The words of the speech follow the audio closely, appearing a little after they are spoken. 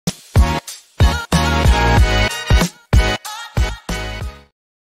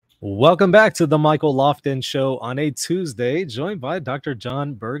Welcome back to the Michael Lofton Show on a Tuesday, joined by Dr.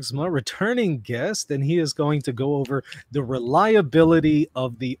 John Bergsma, returning guest, and he is going to go over the reliability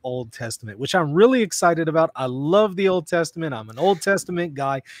of the Old Testament, which I'm really excited about. I love the Old Testament. I'm an Old Testament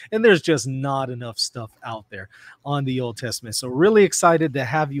guy, and there's just not enough stuff out there on the Old Testament. So really excited to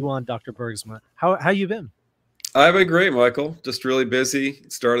have you on, Dr. Bergsma. How you been? I've been great, Michael. Just really busy.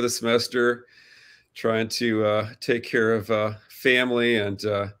 Start of the semester, trying to take care of family and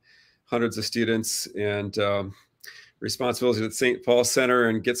hundreds of students, and responsibilities at St. Paul Center,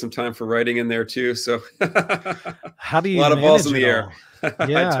 and get some time for writing in there too. So how do you a lot of balls in the air.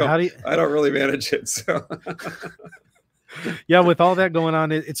 Yeah, I don't really manage it. So yeah, with all that going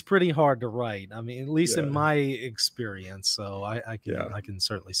on, it's pretty hard to write. I mean, at least in my experience. So I can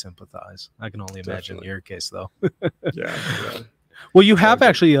certainly sympathize. I can only imagine your case, though. yeah. Well, you have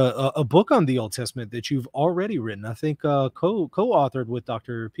actually a book on the Old Testament that you've already written. I think co-authored with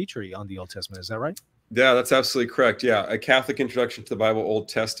Dr. Petrie on the Old Testament. Is that right? Yeah, that's absolutely correct. Yeah, A Catholic Introduction to the Bible, Old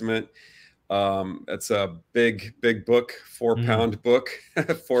Testament. It's a big book, 4-pound book,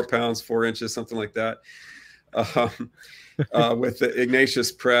 4 pounds, 4 inches, something like that. With the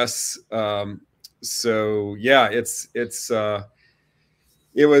Ignatius Press. So yeah, it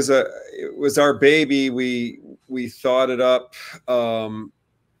was our baby. We thought it up,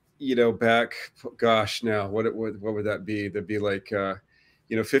 back, gosh, now what would that be? That'd be like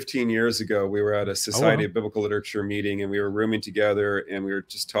 15 years ago. We were at a Society of Biblical Literature meeting, and we were rooming together, and we were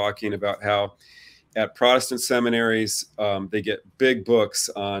just talking about how at Protestant seminaries they get big books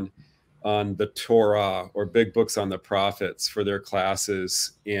on the Torah, or big books on the prophets for their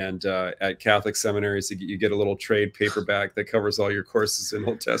classes, and at Catholic seminaries you get a little trade paperback that covers all your courses in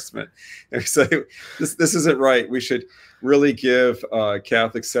Old Testament. And we say, this isn't right. We should really give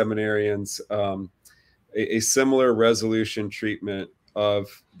Catholic seminarians a similar resolution treatment of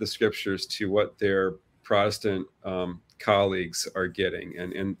the scriptures to what their Protestant colleagues are getting,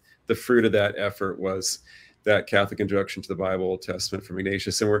 and the fruit of that effort was that Catholic Introduction to the Bible, Old Testament from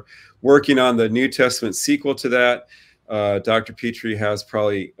Ignatius. And we're working on the New Testament sequel to that. Dr. Petrie has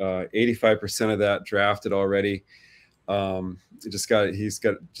probably 85% of that drafted already. He's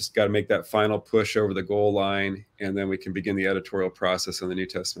just got to make that final push over the goal line, and then we can begin the editorial process on the New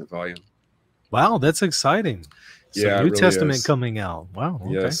Testament volume. Wow, that's exciting. So yeah, New really Testament coming out. Wow.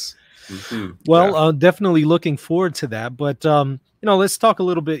 Okay. Yes. Well, definitely looking forward to that. But let's talk a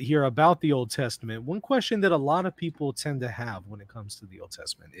little bit here about the Old Testament. One question that a lot of people tend to have when it comes to the Old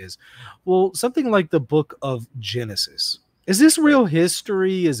Testament is, well, something like the book of Genesis. Is this real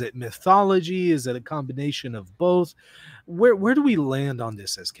history? Is it mythology? Is it a combination of both? Where do we land on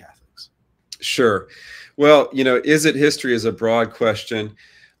this as Catholics? Sure. Well, is it history is a broad question.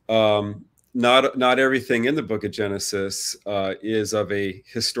 Not everything in the book of Genesis is of a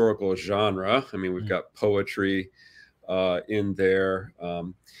historical genre. I mean, we've got poetry in there,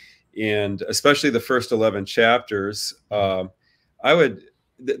 and especially the first 11 chapters. They're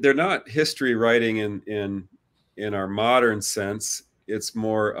not history writing in our modern sense. It's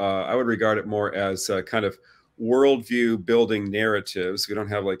more, I would regard it more as kind of worldview building narratives. We don't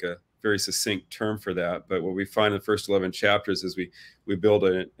have like a very succinct term for that, but what we find in the first 11 chapters is we build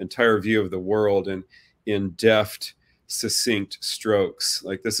an entire view of the world in deft, succinct strokes.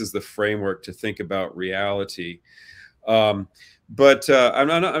 Like, this is the framework to think about reality. But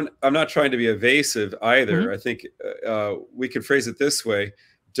I'm not trying to be evasive either. I think we could phrase it this way: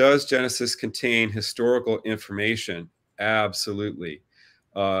 does Genesis contain historical information? Absolutely.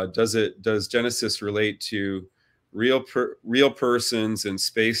 Does Genesis relate to real persons in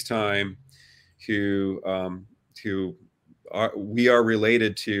space-time who we are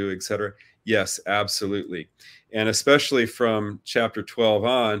related to, etc.? Yes, absolutely. And especially from chapter 12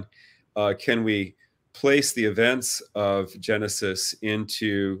 on, can we place the events of Genesis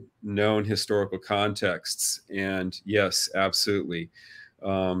into known historical contexts? And yes, absolutely.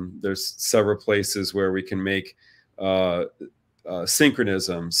 There's several places where we can make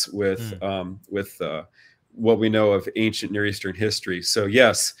synchronisms with what we know of ancient Near Eastern history. So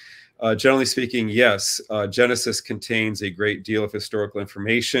yes, generally speaking, yes, Genesis contains a great deal of historical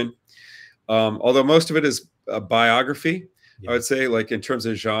information, although most of it is a biography. I would say, like, in terms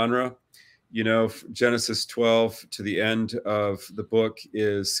of genre, Genesis 12 to the end of the book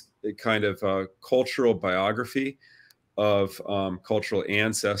is a kind of a cultural biography of cultural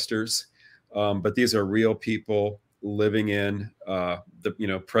ancestors, but these are real people living in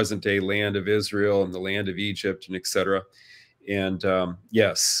the present day land of Israel and the land of Egypt, and etc. And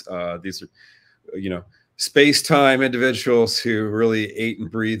yes, these are space-time individuals who really ate and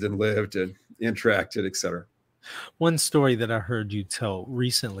breathed and lived and interacted, etc. One story that I heard you tell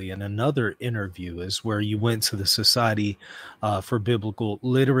recently in another interview is where you went to the Society for Biblical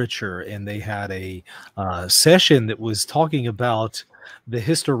Literature, and they had a session that was talking about the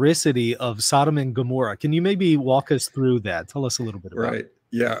historicity of Sodom and Gomorrah. Can you maybe walk us through that? Tell us a little bit about it. Right.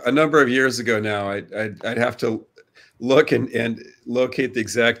 Yeah. A number of years ago now, I'd have to look and locate the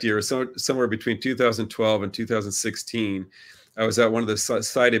exact year. Somewhere between 2012 and 2016. I was at one of the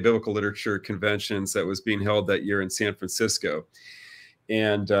Society of Biblical Literature conventions that was being held that year in San Francisco.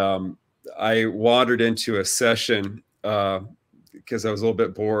 And I wandered into a session because I was a little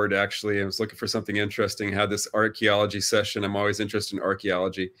bit bored, actually. I was looking for something interesting. I had this archaeology session. I'm always interested in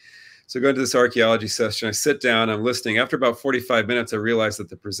archaeology. So going to this archaeology session, I sit down, I'm listening. After about 45 minutes, I realized that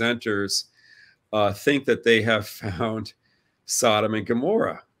the presenters think that they have found Sodom and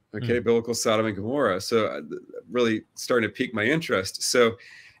Gomorrah, okay, biblical Sodom and Gomorrah. So really starting to pique my interest. So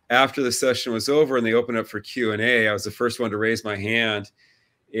after the session was over and they opened up for Q&A, I was the first one to raise my hand.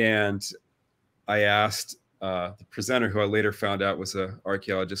 And I asked the presenter, who I later found out was an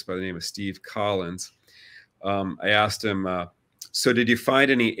archaeologist by the name of Steve Collins. I asked him, so did you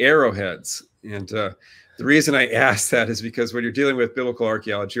find any arrowheads? And the reason I asked that is because when you're dealing with biblical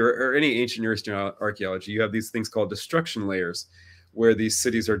archaeology or any ancient Near Eastern archaeology, you have these things called destruction layers where these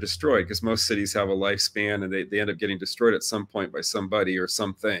cities are destroyed, because most cities have a lifespan and they end up getting destroyed at some point by somebody or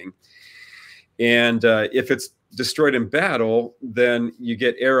something. And if it's destroyed in battle, then you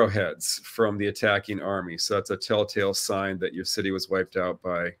get arrowheads from the attacking army. So that's a telltale sign that your city was wiped out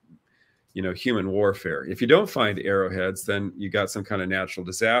by, you know, human warfare. If you don't find arrowheads, then you got some kind of natural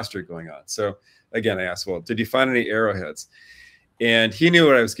disaster going on. So again, I asked, well, did you find any arrowheads? And he knew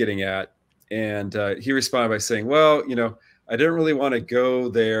what I was getting at. And he responded by saying, well, you know, I didn't really want to go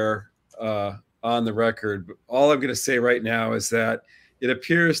there on the record. But all I'm going to say right now is that it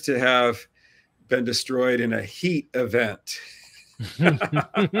appears to have been destroyed in a heat event.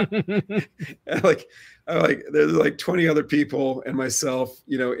 like there's like 20 other people and myself,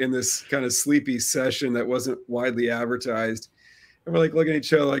 you know, in this kind of sleepy session that wasn't widely advertised. And we're like looking at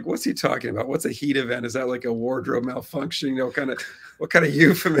each other like, what's he talking about? What's a heat event? Is that like a wardrobe malfunction? You know, what kind of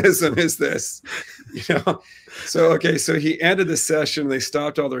euphemism is this? You know? So, okay. So he ended the session. They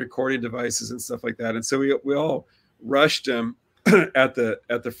stopped all the recording devices and stuff like that. And so we all rushed him at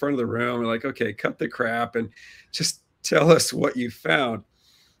the front of the room. We're like, okay, cut the crap and just tell us what you found.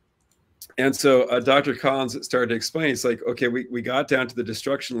 And so Dr. Collins started to explain. It's like, okay, we got down to the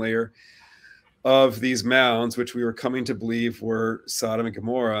destruction layer of these mounds, which we were coming to believe were Sodom and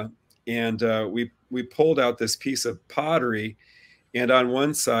Gomorrah. And we pulled out this piece of pottery, and on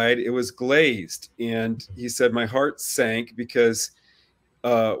one side it was glazed. And he said, my heart sank because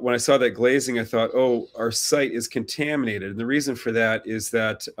when I saw that glazing, I thought, oh, our site is contaminated. And the reason for that is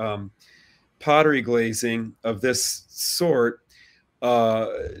that pottery glazing of this sort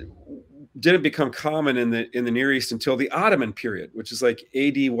didn't become common in the Near East until the Ottoman period, which is like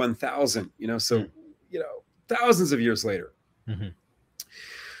AD 1000, you know, so, you know, thousands of years later. Mm-hmm.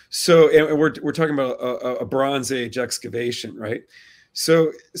 So, and we're talking about a Bronze Age excavation, right?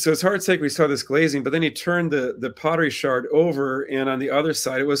 So it's hard to say we saw this glazing, but then he turned the pottery shard over, and on the other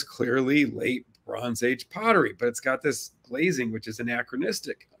side, it was clearly late Bronze Age pottery, but it's got this glazing, which is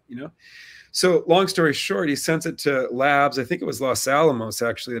anachronistic, you know? So long story short, he sent it to labs. I think it was Los Alamos,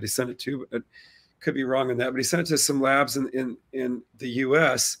 actually, that he sent it to. But could be wrong on that. But he sent it to some labs in the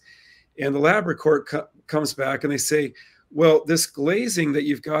U.S. And the lab report comes back, and they say, well, this glazing that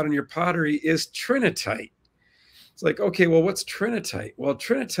you've got on your pottery is trinitite. It's like, okay, well, what's trinitite? Well,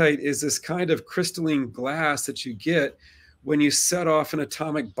 trinitite is this kind of crystalline glass that you get when you set off an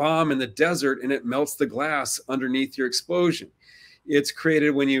atomic bomb in the desert and it melts the glass underneath your explosion. It's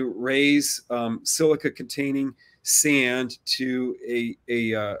created when you raise silica-containing sand to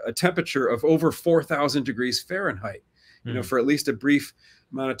a temperature of over 4,000 degrees Fahrenheit, you know, for at least a brief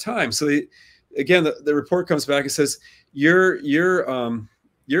amount of time. So again, the report comes back and says your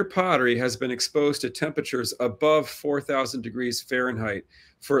pottery has been exposed to temperatures above 4,000 degrees Fahrenheit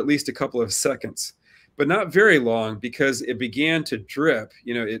for at least a couple of seconds, but not very long, because it began to drip.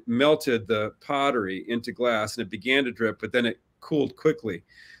 You know, it melted the pottery into glass and it began to drip, but then it cooled quickly.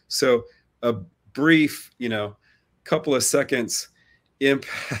 So a brief, you know, couple of seconds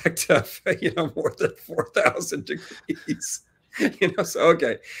impact of, you know, more than 4,000 degrees, you know. So,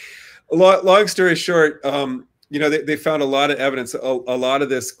 okay. Long story short, you know, they found a lot of evidence, a lot of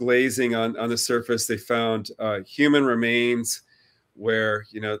this glazing on the surface. They found human remains where,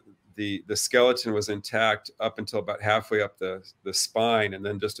 you know, the skeleton was intact up until about halfway up the spine, and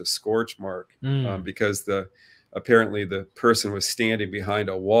then just a scorch mark because apparently the person was standing behind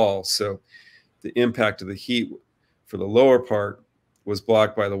a wall. So the impact of the heat for the lower part was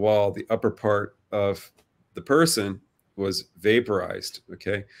blocked by the wall. The upper part of the person was vaporized,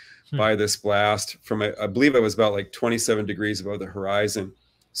 okay, by this blast from, I believe it was about like 27 degrees above the horizon.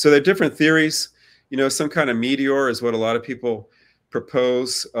 So there are different theories. You know, some kind of meteor is what a lot of people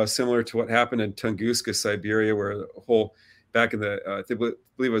propose, similar to what happened in Tunguska, Siberia, where the whole, back in the, I believe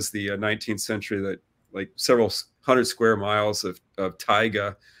it was the 19th century, that like several hundred square miles of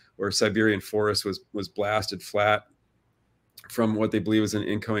taiga or Siberian forest was blasted flat from what they believe was an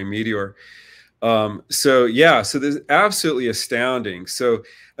incoming meteor. So yeah, so this is absolutely astounding. So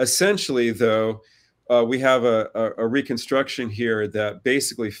essentially, though, we have a reconstruction here that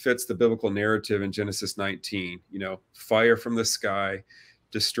basically fits the biblical narrative in Genesis 19. You know, fire from the sky,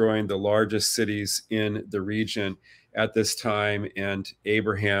 destroying the largest cities in the region at this time, and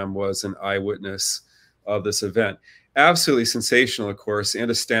Abraham was an eyewitness of this event. Absolutely sensational, of course, and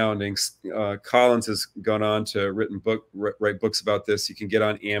astounding. Collins has gone on to write books about this. You can get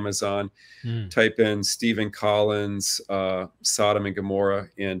on Amazon, type in Stephen Collins, Sodom and Gomorrah,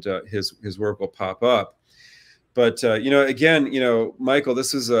 and his work will pop up. But you know, again, you know, Michael,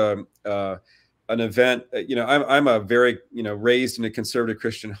 this is an event. You know, I'm a very, you know, raised in a conservative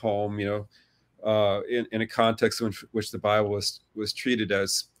Christian home. You know, in a context in which the Bible was treated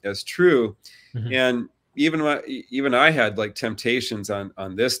as true, and even I had like temptations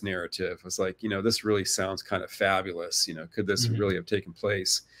on this narrative. I was like, you know, this really sounds kind of fabulous. You know, could this really have taken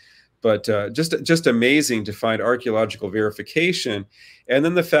place? But just amazing to find archaeological verification, and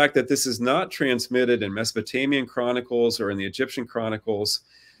then the fact that this is not transmitted in Mesopotamian chronicles or in the Egyptian chronicles,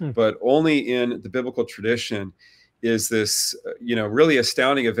 but only in the biblical tradition, is this you know, really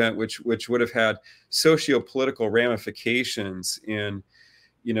astounding event, which would have had socio-political ramifications in,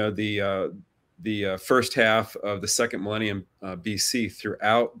 you know, the first half of the second millennium BC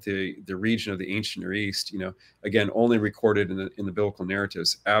throughout the region of the ancient Near East. You know, again, only recorded in the biblical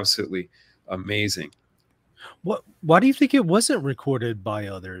narratives. Absolutely amazing. Why do you think it wasn't recorded by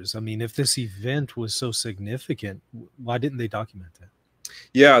others? I mean, if this event was so significant, why didn't they document it?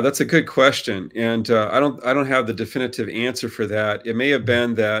 Yeah, that's a good question, and I don't have the definitive answer for that. It may have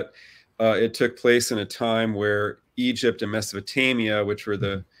been that it took place in a time where Egypt and Mesopotamia, which were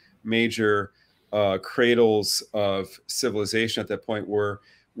the major cradles of civilization at that point, were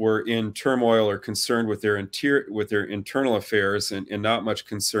in turmoil or concerned with their internal affairs, and not much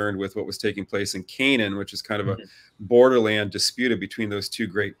concerned with what was taking place in Canaan, which is kind of a borderland disputed between those two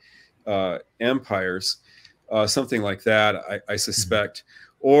great empires. Something like that, I suspect.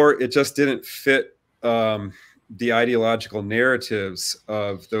 Or it just didn't fit the ideological narratives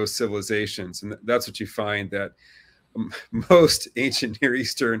of those civilizations. And that's what you find, that most ancient Near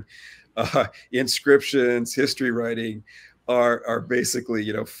Eastern inscriptions, history writing are basically,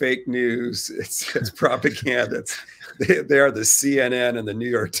 you know, fake news. It's propaganda. They are the CNN and the New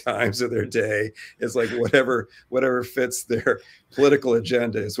York Times of their day. It's like whatever fits their political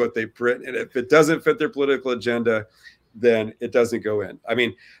agenda is what they print. And if it doesn't fit their political agenda, then it doesn't go in. I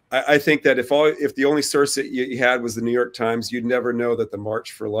mean, I think that if the only source that you had was the New York Times, you'd never know that the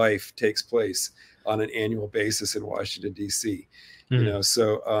March for Life takes place on an annual basis in Washington, D.C. You know,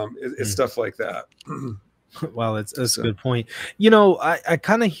 so it's stuff like that. Well, that's a good point. You know, I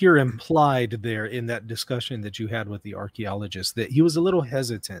kind of hear implied there in that discussion that you had with the archaeologist that he was a little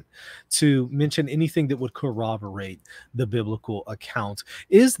hesitant to mention anything that would corroborate the biblical account.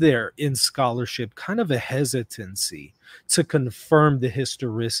 Is there in scholarship kind of a hesitancy to confirm the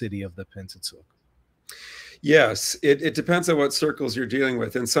historicity of the Pentateuch? Yes, it depends on what circles you're dealing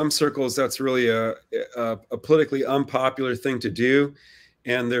with. In some circles, that's really a politically unpopular thing to do.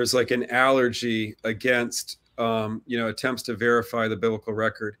 And there's like an allergy against, you know, attempts to verify the biblical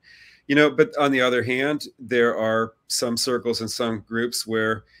record, you know. But on the other hand, there are some circles and some groups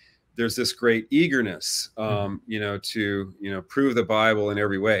where there's this great eagerness, you know, to, you know, prove the Bible in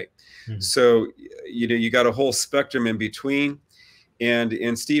every way. So, you know, you got a whole spectrum in between. And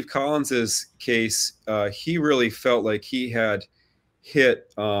in Steve Collins's case, he really felt like he had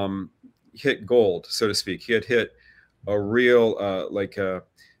hit gold, so to speak. He had hit a real, like a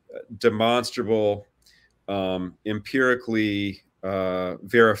demonstrable, empirically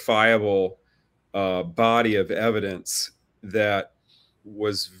verifiable body of evidence that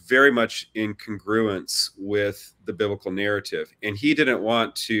was very much in congruence with the biblical narrative. And he didn't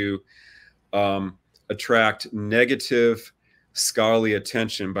want to attract negative scholarly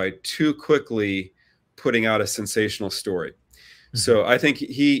attention by too quickly putting out a sensational story. So I think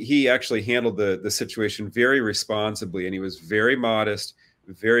he actually handled the situation very responsibly, and he was very modest,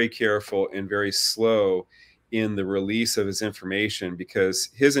 very careful, and very slow in the release of his information, because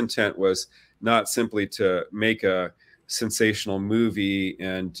his intent was not simply to make a sensational movie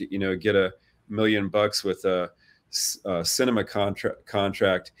and, you know, get $1 million with a cinema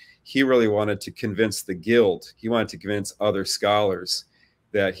contract. He really wanted to convince the guild. He wanted to convince other scholars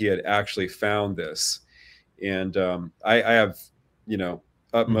that he had actually found this. And I have, you know,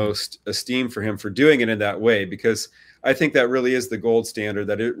 utmost esteem for him for doing it in that way, because I think that really is the gold standard,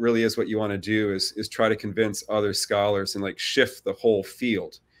 that it really is what you want to do, is try to convince other scholars and like shift the whole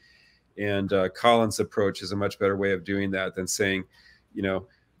field. And Colin's approach is a much better way of doing that than saying, you know,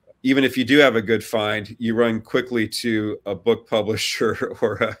 even if you do have a good find, you run quickly to a book publisher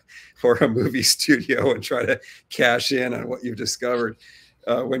or a movie studio and try to cash in on what you've discovered.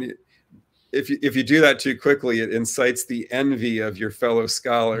 If you do that too quickly, it incites the envy of your fellow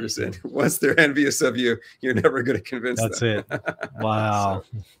scholars, and once they're envious of you, you're never going to convince them. That's it. Wow,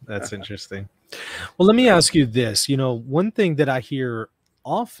 so. That's interesting. Well, let me ask you this. You know, one thing that I hear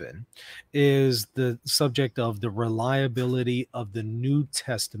often is the subject of the reliability of the New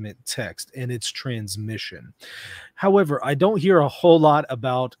Testament text and its transmission. However, I don't hear a whole lot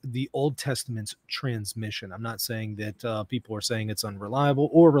about the Old Testament's transmission. I'm not saying that people are saying it's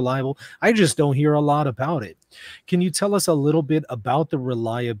unreliable or reliable. I just don't hear a lot about it. Can you tell us a little bit about the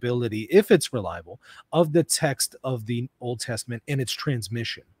reliability, if it's reliable, of the text of the Old Testament and its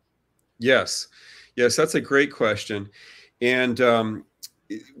transmission? Yes, that's a great question. And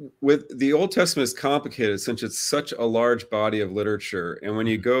with the Old Testament is complicated since it's such a large body of literature. And when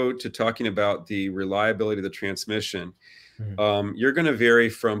you go to talking about the reliability of the transmission, you're going to vary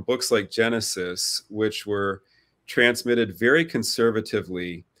from books like Genesis, which were transmitted very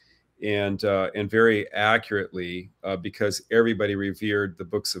conservatively and very accurately because everybody revered the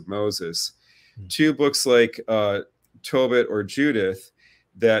books of Moses, to books like Tobit or Judith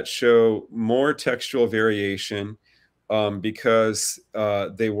that show more textual variation, because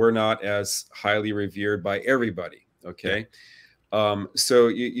they were not as highly revered by everybody. Okay. So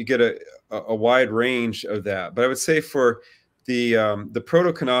you get a wide range of that. But I would say for the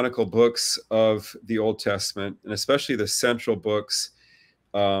proto-canonical books of the Old Testament, and especially the central books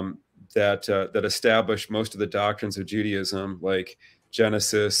that establish most of the doctrines of Judaism, like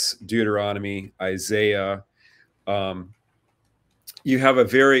Genesis, Deuteronomy, Isaiah, you have a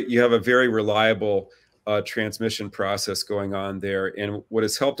very reliable transmission process going on there. And what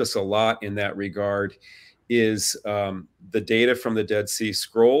has helped us a lot in that regard is the data from the Dead Sea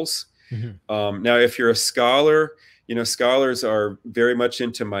Scrolls. Now, if you're a scholar, you know, scholars are very much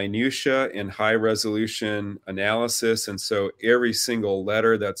into minutia and high resolution analysis. And so every single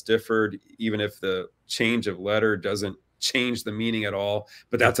letter that's differed, even if the change of letter doesn't change the meaning at all,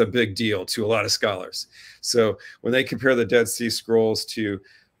 but that's a big deal to a lot of scholars. So when they compare the Dead Sea Scrolls to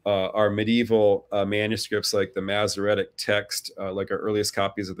our medieval manuscripts, like the Masoretic text, like our earliest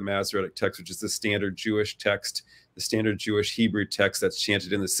copies of the Masoretic text, which is the standard Jewish text, the standard Jewish Hebrew text that's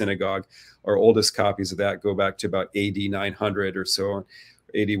chanted in the synagogue. Our oldest copies of that go back to about AD 900 or so,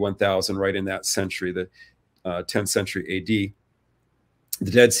 AD 1000, right in that century, the 10th century AD.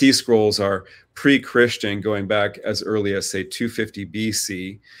 The Dead Sea Scrolls are pre-Christian, going back as early as, say, 250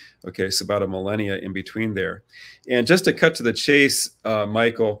 BC. Okay, so about a millennia in between there. And just to cut to the chase,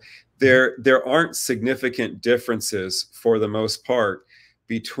 Michael, there aren't significant differences for the most part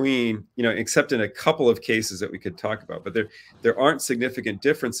between, you know, except in a couple of cases that we could talk about, but there aren't significant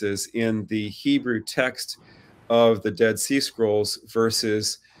differences in the Hebrew text of the Dead Sea Scrolls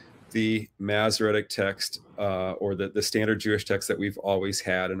versus the Masoretic text or the standard Jewish text that we've always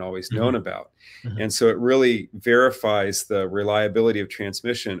had and always known about. And so it really verifies the reliability of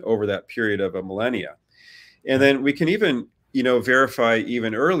transmission over that period of a millennia. And then we can even, you know, verify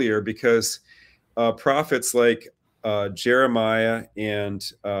even earlier, because prophets like Jeremiah and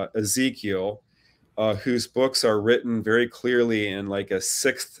Ezekiel, whose books are written very clearly in like a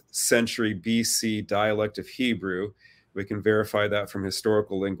 6th century BC dialect of Hebrew. We can verify that from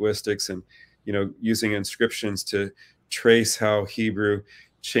historical linguistics and, you know, using inscriptions to trace how Hebrew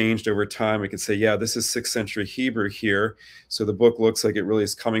changed over time. We can say, yeah, this is 6th century Hebrew here. So the book looks like it really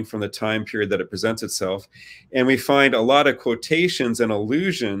is coming from the time period that it presents itself. And we find a lot of quotations and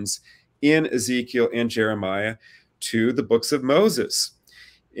allusions in Ezekiel and Jeremiah to the books of Moses.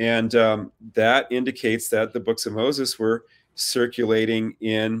 And that indicates that the books of Moses were circulating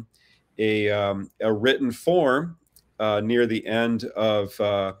in a written form near the end of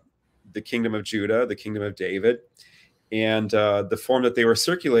the kingdom of Judah, the kingdom of David. And the form that they were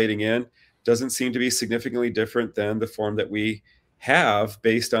circulating in doesn't seem to be significantly different than the form that we have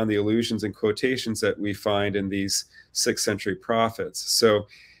based on the allusions and quotations that we find in these 6th century prophets. So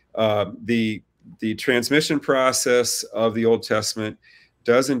the transmission process of the Old Testament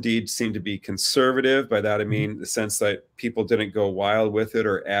does indeed seem to be conservative. By that I mean the sense that people didn't go wild with it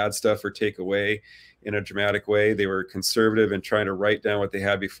or add stuff or take away in a dramatic way. They were conservative in trying to write down what they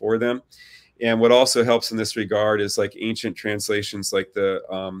had before them. And what also helps in this regard is like ancient translations like the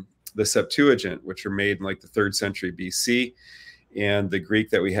Septuagint, which are made in like the 3rd century BC. And the Greek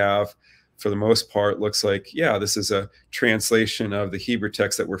that we have, for the most part, looks like, yeah, this is a translation of the Hebrew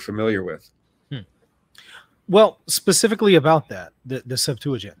text that we're familiar with. Well, specifically about that, the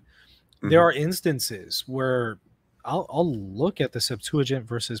Septuagint, there are instances where I'll look at the Septuagint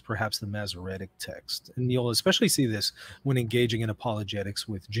versus perhaps the Masoretic text, and you'll especially see this when engaging in apologetics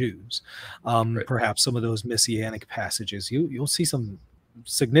with Jews. Perhaps some of those messianic passages, you'll see some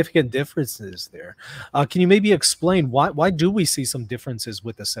significant differences there. Can you maybe explain why do we see some differences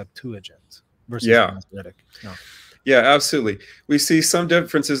with the Septuagint versus the Masoretic? No. Yeah, absolutely. We see some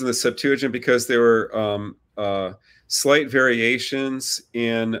differences in the Septuagint because there were slight variations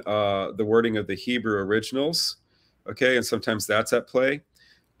in the wording of the Hebrew originals. Okay, and sometimes that's at play.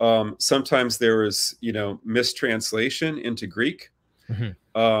 Sometimes there is, mistranslation into Greek.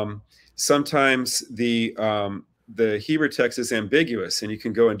 Sometimes the Hebrew text is ambiguous, and you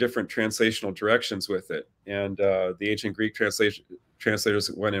can go in different translational directions with it. And the ancient Greek translators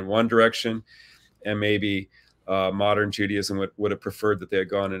went in one direction, and maybe modern Judaism would have preferred that they had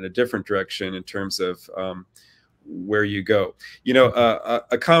gone in a different direction in terms of where you go.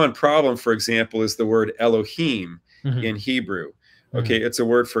 A common problem, for example, is the word Elohim in Hebrew. Okay, it's a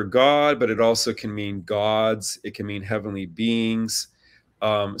word for God, but it also can mean gods. It can mean heavenly beings.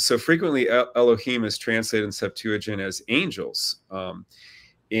 So frequently Elohim is translated in Septuagint as angels. But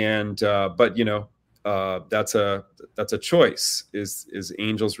that's a choice. Is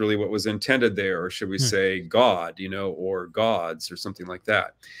angels really what was intended there, or should we say God, or gods or something like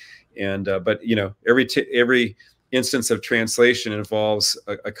that? And but every instance of translation involves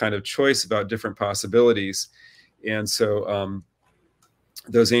a kind of choice about different possibilities. And so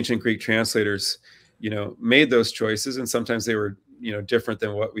those ancient Greek translators, made those choices, and sometimes they were, different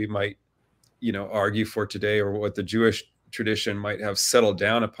than what we might, argue for today, or what the Jewish tradition might have settled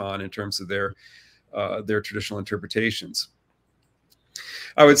down upon in terms of their traditional interpretations.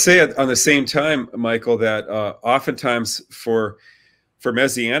 I would say on the same time, Michael, that oftentimes for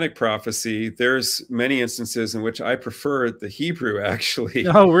Messianic prophecy, there's many instances in which I prefer the Hebrew, actually.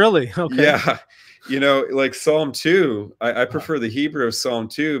 Oh, really? Okay. Yeah. Like Psalm 2, I prefer the Hebrew of Psalm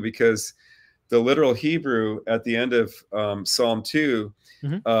 2 because the literal Hebrew at the end of Psalm 2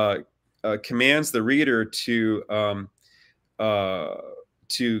 commands the reader to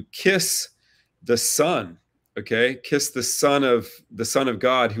kiss the Son. Okay, kiss the Son of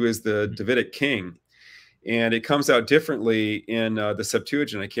God, who is the Davidic king. And it comes out differently in the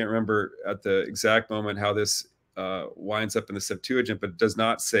Septuagint. I can't remember at the exact moment how this winds up in the Septuagint, but it does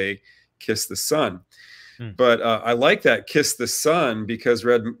not say kiss the Son. But I like that kiss the Son, because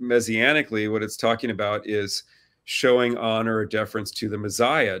read messianically, what it's talking about is showing honor or deference to the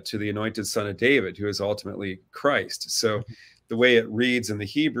Messiah, to the anointed Son of David, who is ultimately Christ. So the way it reads in the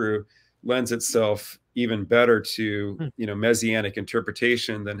Hebrew lends itself even better to messianic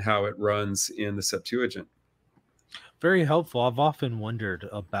interpretation than how it runs in the Septuagint. Very helpful. I've often wondered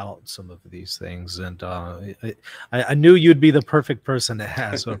about some of these things, and I knew you'd be the perfect person to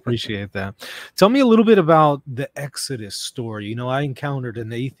ask, so I appreciate that. Tell me a little bit about the Exodus story. I encountered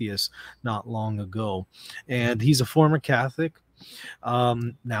an atheist not long ago, and he's a former Catholic,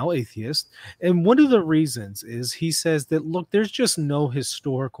 now atheist. And one of the reasons is he says that, look, there's just no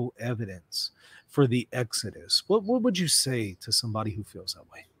historical evidence for the Exodus. What would you say to somebody who feels that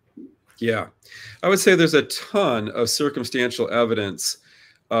way? Yeah, I would say there's a ton of circumstantial evidence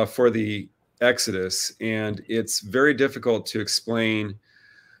for the Exodus, and it's very difficult to explain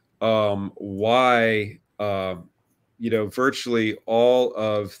why, virtually all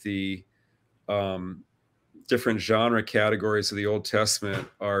of the different genre categories of the Old Testament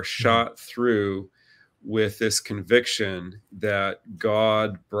are shot through with this conviction that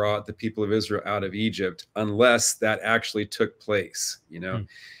God brought the people of Israel out of Egypt, unless that actually took place.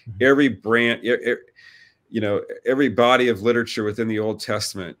 Every branch, every body of literature within the Old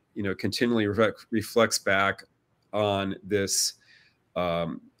Testament, continually reflects back on this,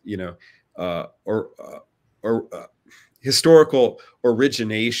 historical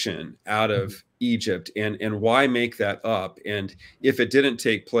origination out of Egypt, and why make that up? And if it didn't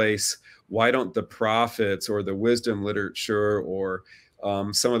take place, why don't the prophets or the wisdom literature or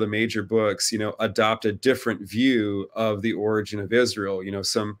some of the major books, adopt a different view of the origin of Israel?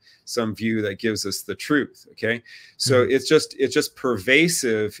 Some view that gives us the truth. Okay, so it's just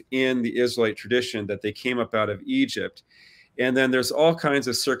pervasive in the Israelite tradition that they came up out of Egypt, And then there's all kinds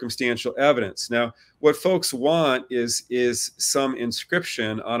of circumstantial evidence. Now, what folks want is some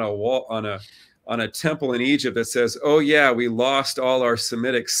inscription on a wall, on a temple in Egypt that says, oh yeah, we lost all our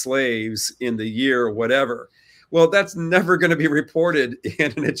Semitic slaves in the year whatever. Well, that's never going to be reported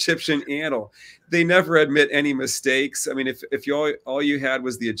in an Egyptian annal. They never admit any mistakes. I mean, if all you had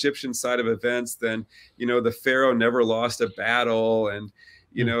was the Egyptian side of events, then, you know, the Pharaoh never lost a battle, and,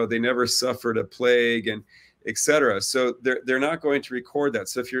 you know, they never suffered a plague, and etc. So they're not going to record that.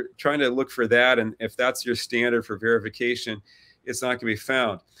 So if you're trying to look for that, and if that's your standard for verification, it's not going to be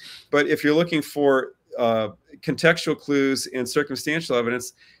found. But if you're looking for contextual clues and circumstantial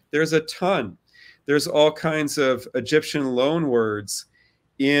evidence, there's a ton. There's all kinds of Egyptian loan words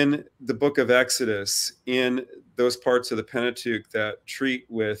in the book of Exodus, in those parts of the Pentateuch that treat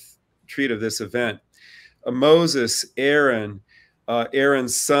of this event. Moses, Aaron,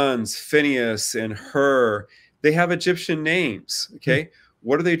 Aaron's sons, Phineas and Hur, they have Egyptian names. Okay,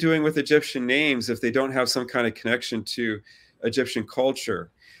 what are they doing with Egyptian names if they don't have some kind of connection to Egyptian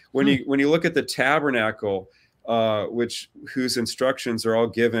culture? When you look at the tabernacle, whose instructions are all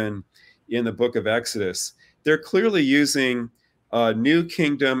given in the book of Exodus, they're clearly using New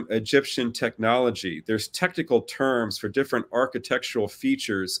Kingdom Egyptian technology. There's technical terms for different architectural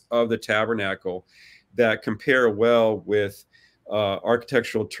features of the tabernacle that compare well with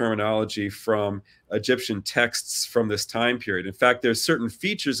architectural terminology from Egyptian texts from this time period. In fact, there's certain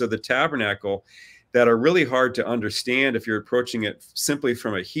features of the tabernacle that are really hard to understand if you're approaching it simply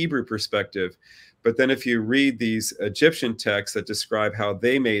from a Hebrew perspective. But then if you read these Egyptian texts that describe how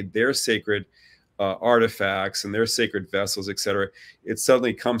they made their sacred artifacts and their sacred vessels, etc., it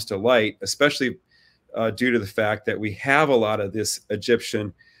suddenly comes to light, especially due to the fact that we have a lot of this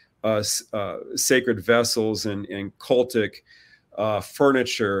Egyptian sacred vessels and cultic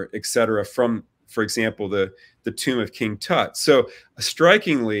furniture, etc., from, for example, the tomb of King Tut. So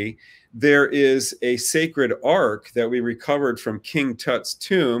strikingly, there is a sacred ark that we recovered from King Tut's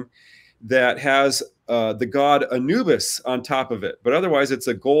tomb that has the god Anubis on top of it, but otherwise it's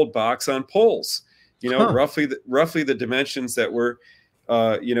a gold box on poles. You know, roughly the dimensions that were,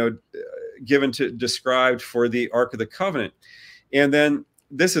 described for the Ark of the Covenant. And then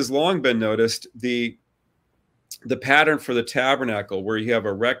this has long been noticed, the pattern for the tabernacle, where you have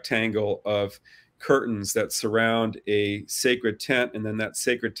a rectangle of curtains that surround a sacred tent, and then that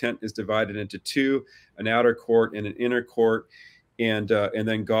sacred tent is divided into two, an outer court and an inner court, and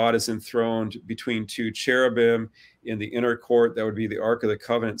then God is enthroned between two cherubim in the inner court. That would be the Ark of the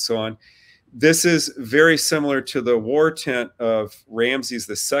Covenant, so on. This is very similar to the war tent of Ramses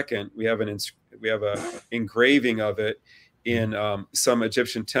II. We have an engraving of it in some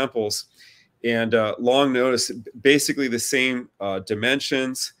Egyptian temples, and long notice, basically the same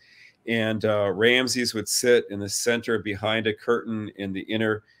dimensions. And Ramses would sit in the center behind a curtain in the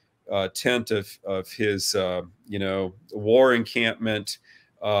inner tent of his, war encampment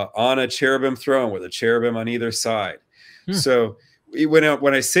on a cherubim throne with a cherubim on either side. So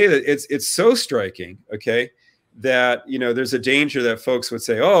when I say that, it's so striking, okay, that, there's a danger that folks would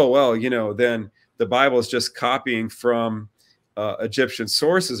say, oh, well, then the Bible is just copying from Egyptian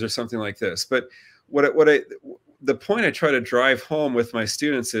sources or something like this. But the point I try to drive home with my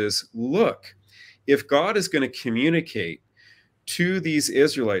students is, look, if God is going to communicate to these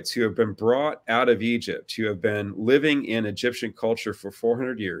Israelites who have been brought out of Egypt, who have been living in Egyptian culture for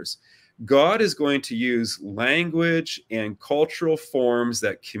 400 years, God is going to use language and cultural forms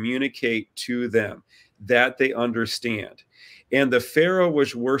that communicate to them, that they understand. And the Pharaoh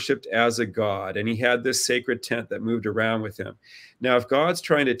was worshipped as a god, and he had this sacred tent that moved around with him. Now, if God's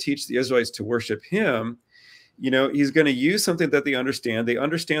trying to teach the Israelites to worship him, he's going to use something that they understand. They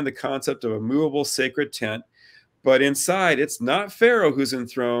understand the concept of a movable sacred tent, but inside, it's not Pharaoh who's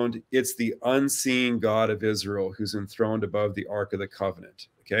enthroned. It's the unseen God of Israel who's enthroned above the Ark of the Covenant.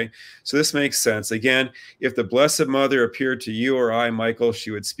 Okay, so this makes sense. Again, if the Blessed Mother appeared to you or I, Michael, she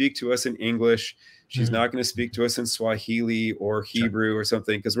would speak to us in English. She's not going to speak to us in Swahili or Hebrew or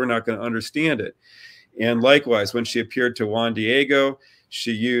something, because we're not going to understand it. And likewise, when she appeared to Juan Diego,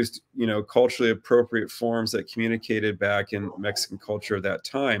 she used, culturally appropriate forms that communicated back in Mexican culture at that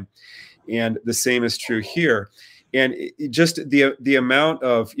time. And the same is true here. And just the amount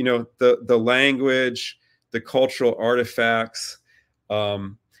of, the language, the cultural artifacts,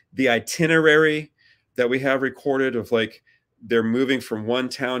 the itinerary that we have recorded of, like, they're moving from one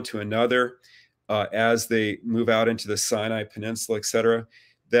town to another as they move out into the Sinai Peninsula, etc.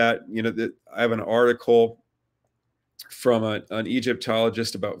 That, I have an article from an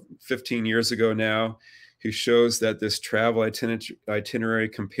Egyptologist about 15 years ago now, who shows that this travel itinerary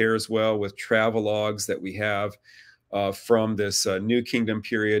compares well with travel logs that we have from this New Kingdom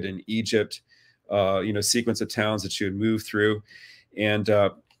period in Egypt, sequence of towns that you would move through. And,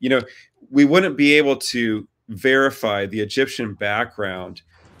 we wouldn't be able to verify the Egyptian background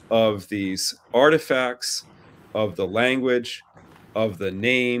of these artifacts, of the language, of the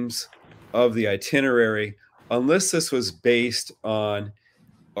names, of the itinerary, unless this was based on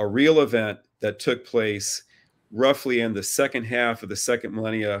a real event that took place roughly in the second half of the second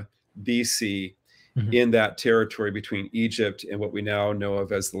millennia BC in that territory between Egypt and what we now know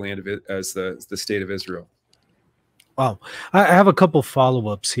of as the land of it, as the state of Israel. Wow. I have a couple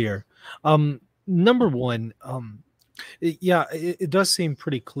follow-ups here. Number one, it does seem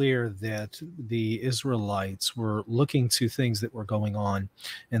pretty clear that the Israelites were looking to things that were going on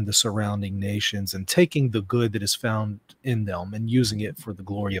in the surrounding nations and taking the good that is found in them and using it for the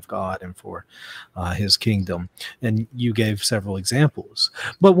glory of God and for his kingdom. And you gave several examples.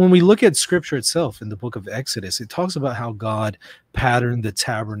 But when we look at scripture itself in the book of Exodus, it talks about how God patterned the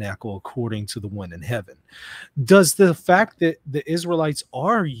tabernacle according to the one in heaven. Does the fact that the Israelites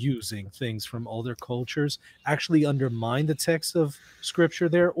are using things from other cultures actually undermine the text of scripture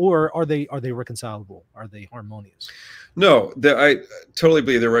there, or are they reconcilable? Are they harmonious? No, I totally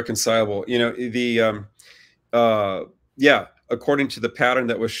believe they're reconcilable. According to the pattern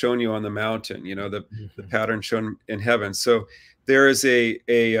that was shown you on the mountain, the pattern shown in heaven. So there is a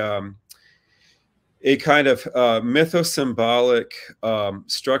kind of mythosymbolic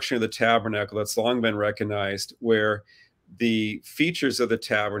structure of the tabernacle that's long been recognized, where the features of the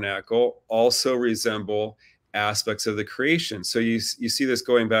tabernacle also resemble aspects of the creation. So you see this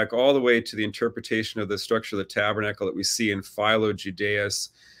going back all the way to the interpretation of the structure of the tabernacle that we see in Philo Judaeus,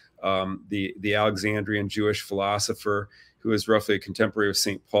 the Alexandrian Jewish philosopher who is roughly a contemporary of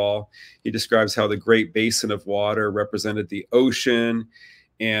St. Paul. He describes how the great basin of water represented the ocean,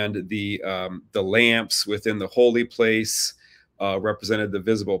 and the lamps within the holy place represented the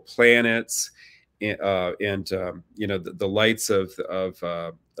visible planets, and the lights of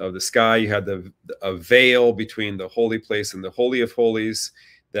the sky. You had a veil between the holy place and the Holy of Holies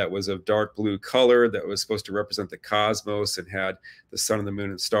that was of dark blue color, that was supposed to represent the cosmos and had the sun and the moon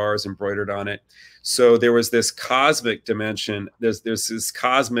and stars embroidered on it. So there was this cosmic dimension. There's this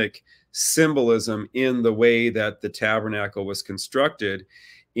cosmic symbolism in the way that the tabernacle was constructed,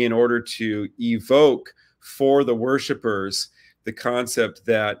 in order to evoke for the worshipers the concept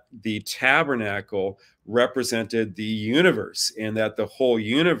that the tabernacle represented the universe, and that the whole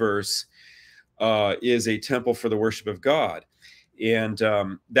universe is a temple for the worship of God. And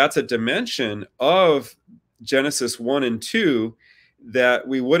that's a dimension of Genesis 1 and 2 that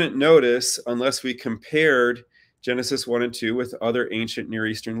we wouldn't notice unless we compared Genesis 1 and 2 with other ancient Near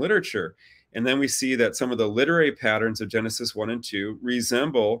Eastern literature. And then we see that some of the literary patterns of Genesis 1 and 2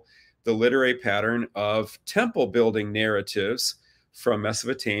 resemble the literary pattern of temple building narratives from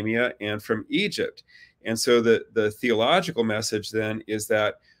Mesopotamia and from Egypt. And so the theological message then is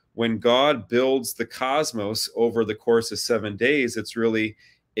that when God builds the cosmos over the course of 7 days, it's really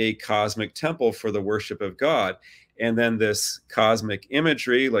a cosmic temple for the worship of God. And then this cosmic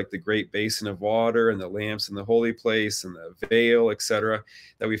imagery, like the great basin of water and the lamps in the holy place and the veil, etc.,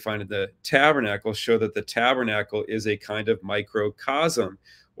 that we find in the tabernacle, show that the tabernacle is a kind of microcosm,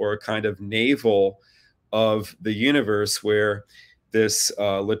 or a kind of navel of the universe, where this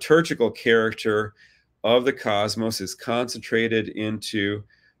liturgical character of the cosmos is concentrated into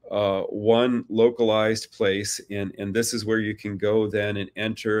one localized place, and this is where you can go then and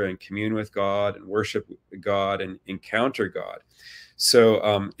enter and commune with God and worship God and encounter God.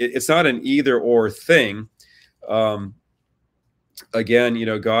 So it's not an either or thing.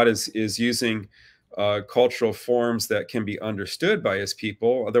 Again, God is using cultural forms that can be understood by his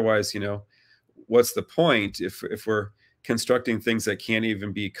people. Otherwise, what's the point if we're constructing things that can't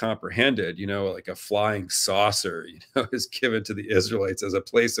even be comprehended? Like a flying saucer, is given to the Israelites as a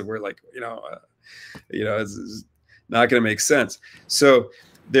place of where, like, it's not going to make sense. So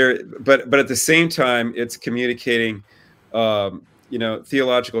but at the same time, it's communicating,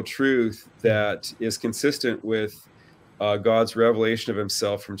 theological truth that is consistent with God's revelation of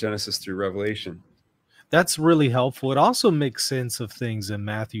himself from Genesis through Revelation. That's really helpful. It also makes sense of things in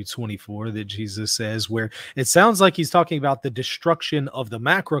Matthew 24 that Jesus says, where it sounds like he's talking about the destruction of the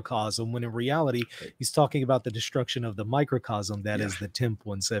macrocosm, when in reality, he's talking about the destruction of the microcosm, that is the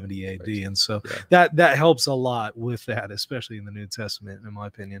temple in 70 AD. Right. And so that helps a lot with that, especially in the New Testament, in my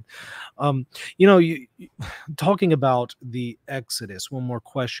opinion. You talking about the Exodus, one more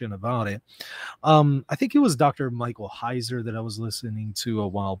question about it. I think it was Dr. Michael Heiser that I was listening to a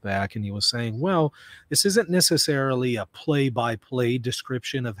while back, and he was saying, well, it this isn't necessarily a play-by-play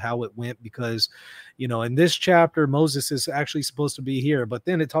description of how it went, because, you know, in this chapter, Moses is actually supposed to be here, but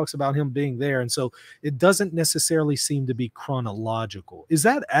then it talks about him being there. And so it doesn't necessarily seem to be chronological. Is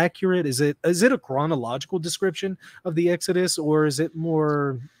that accurate? Is it a chronological description of the Exodus, or is it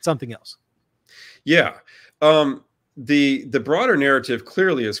more something else? Yeah. The broader narrative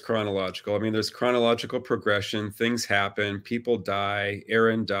clearly is chronological. I mean, there's chronological progression. Things happen. People die.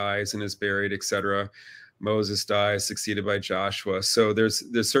 Aaron dies and is buried, etc. Moses dies, succeeded by Joshua. So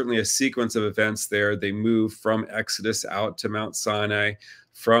there's certainly a sequence of events there. They move from Exodus out to Mount Sinai,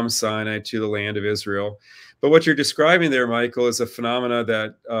 from Sinai to the land of Israel. But what you're describing there, Michael, is a phenomena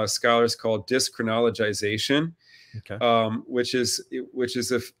that scholars call Dischronologisation, okay. which is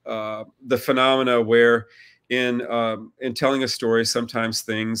the phenomena where in telling a story, sometimes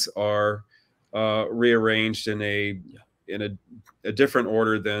things are rearranged in a different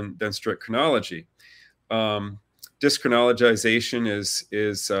order than strict chronology. Dischronologisation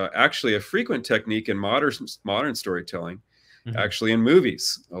is actually a frequent technique in modern storytelling. Mm-hmm. Actually, in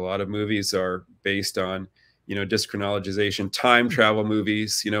movies, a lot of movies are based on, you know, dischronologisation. Time travel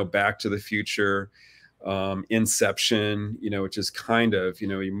movies, you know, Back to the Future, Inception, you know, which is kind of, you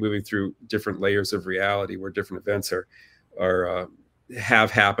know, you're moving through different layers of reality where different events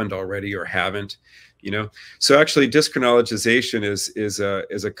have happened already or haven't, you know. So actually, dischronologisation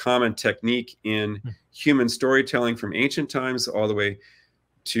is a common technique in human storytelling from ancient times all the way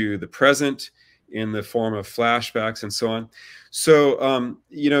to the present, in the form of flashbacks and so on. So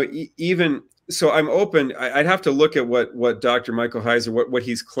you know, even so, I'm open. I'd have to look at what Dr. Michael Heiser, what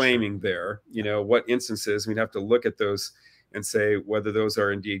he's claiming there, you know, what instances. We'd have to look at those and say whether those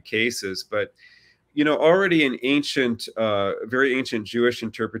are indeed cases. But, you know, already in ancient, very ancient Jewish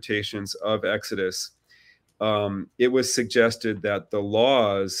interpretations of Exodus, it was suggested that the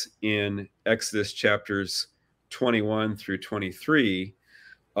laws in Exodus chapters 21 through 23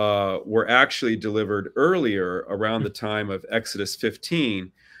 were actually delivered earlier, around the time of Exodus 15,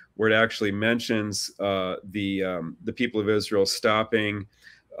 where it actually mentions the people of Israel stopping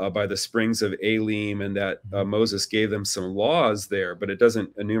by the springs of Elim, and that Moses gave them some laws there, but it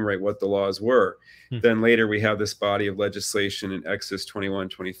doesn't enumerate what the laws were. Then later we have this body of legislation in Exodus 21,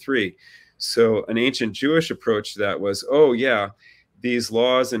 23. So an ancient Jewish approach to that was, oh yeah, these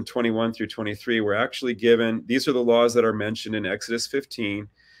laws in 21 through 23 were actually given. These are the laws that are mentioned in Exodus 15.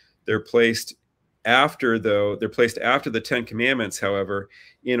 They're placed after the Ten Commandments, however,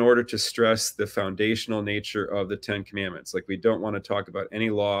 in order to stress the foundational nature of the Ten Commandments. Like, we don't want to talk about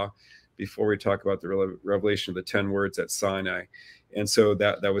any law before we talk about the revelation of the 10 words at Sinai. And so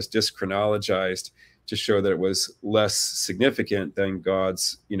that was dischronologized to show that it was less significant than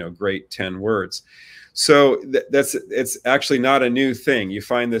God's, you know, great 10 words. So it's actually not a new thing. You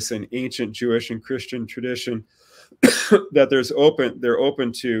find this in ancient Jewish and Christian tradition, that they're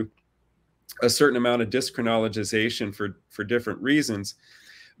open to a certain amount of dischronologization for different reasons,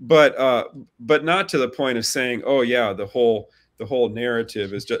 but not to the point of saying, oh yeah, the whole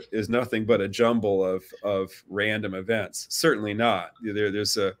narrative is nothing but a jumble of random events. Certainly not.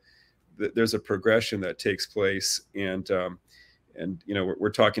 There's a progression that takes place, and you know,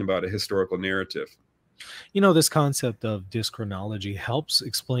 we're talking about a historical narrative. You know, this concept of dischronology helps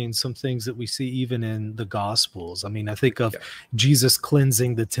explain some things that we see even in the Gospels. I mean, I think of Jesus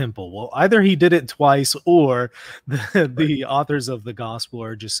cleansing the temple. Well, either he did it twice, or the authors of the Gospel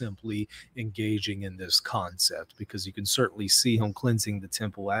are just simply engaging in this concept, because you can certainly see him cleansing the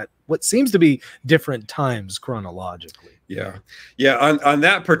temple at what seems to be different times chronologically. Yeah. On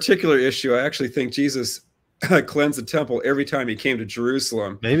that particular issue, I actually think Jesus cleansed the temple every time he came to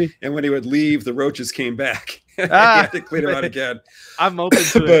Jerusalem. Maybe. And when he would leave, the roaches came back. He had to clean them out again. I'm open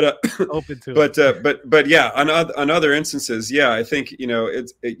to it. Open to it. But yeah, on other instances, yeah, I think, you know,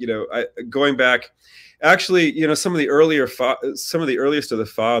 going back, actually, you know, some of the earliest of the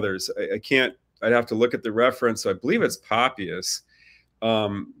fathers, I'd have to look at the reference. So I believe it's Papias,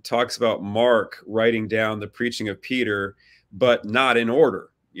 talks about Mark writing down the preaching of Peter, but not in order.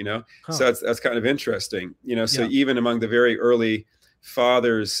 You know, so that's kind of interesting. You know, so even among the very early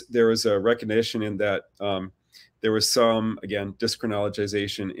fathers, there was a recognition in that there was some, again,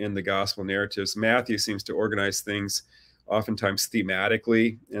 dischronologization in the gospel narratives. Matthew seems to organize things oftentimes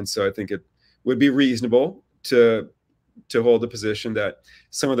thematically, and so I think it would be reasonable to hold the position that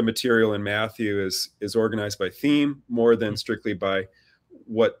some of the material in Matthew is organized by theme more than strictly by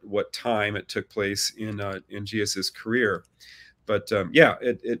what time it took place in Jesus's career. But yeah,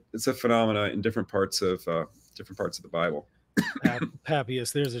 it's a phenomena in different parts of the Bible.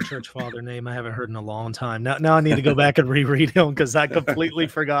 Papias, there's a church father name I haven't heard in a long time. Now I need to go back and reread him because I completely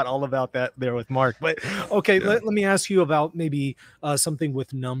forgot all about that there with Mark. But okay, Yeah. let me ask you about maybe something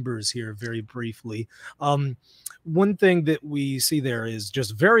with numbers here very briefly. One thing that we see there is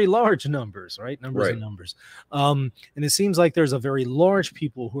just very large numbers, right? Numbers Right. and numbers. And it seems like there's a very large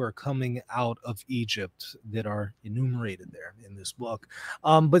people who are coming out of Egypt that are enumerated there in this book.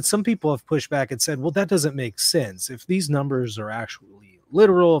 But some people have pushed back and said, well, that doesn't make sense. If these numbers are actually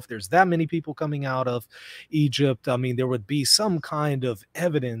literal, if there's that many people coming out of Egypt, I mean, there would be some kind of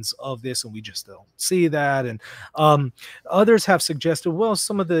evidence of this, and we just don't see that. And others have suggested, well,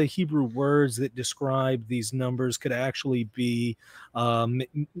 some of the Hebrew words that describe these numbers could actually be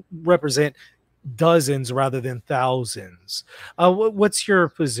represent dozens rather than thousands. What's your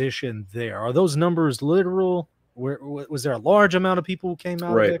position there? Are those numbers literal? Was there a large amount of people who came out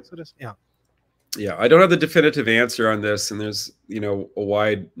of Right. Exodus? Yeah. Yeah, I don't have the definitive answer on this, and there's a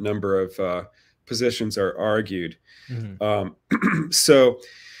wide number of positions are argued. So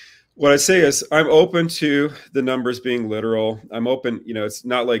what I say is I'm open to the numbers being literal. I'm open, it's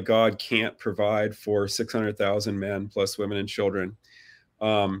not like God can't provide for 600,000 men plus women and children.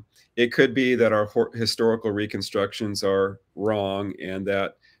 It could be that our historical reconstructions are wrong and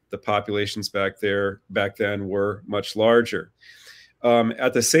that the populations back then were much larger.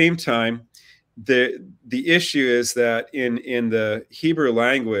 At the same time, the issue is that in the Hebrew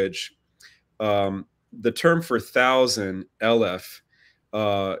language, the term for thousand, Aleph,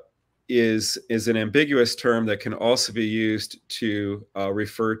 is an ambiguous term that can also be used to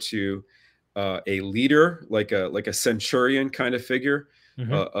refer to a leader, like a centurion kind of figure,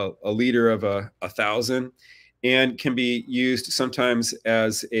 a leader of a thousand, and can be used sometimes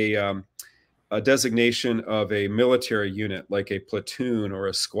as a designation of a military unit, like a platoon or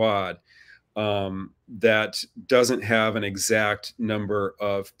a squad, that doesn't have an exact number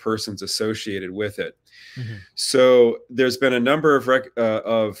of persons associated with it. So there's been a number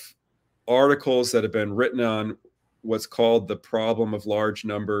of articles that have been written on what's called the problem of large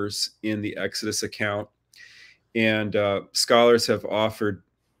numbers in the Exodus account. And scholars have offered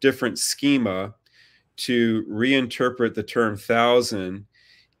different schema to reinterpret the term thousand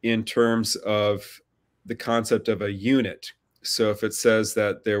in terms of the concept of a unit. So if it says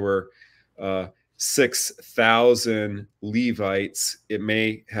that there were 6,000 Levites, it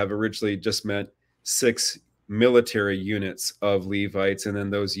may have originally just meant 6 military units of Levites, and then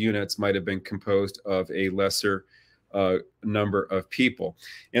those units might have been composed of a lesser number of people.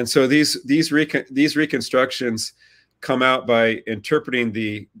 And so these reconstructions come out by interpreting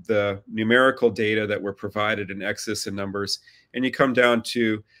the numerical data that were provided in Exodus and Numbers, and you come down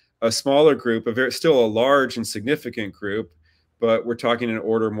to a smaller group, still a large and significant group, but we're talking in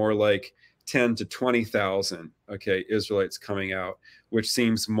order more like 10 to 20,000, Israelites coming out, which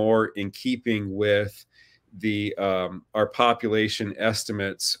seems more in keeping with our population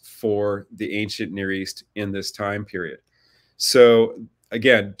estimates for the ancient Near East in this time period. So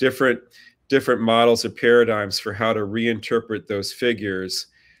again, different models or paradigms for how to reinterpret those figures,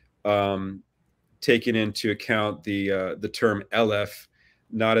 taking into account the term Aleph,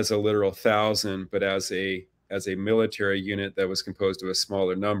 not as a literal thousand, but as a military unit that was composed of a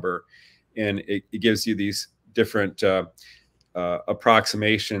smaller number. And it gives you these different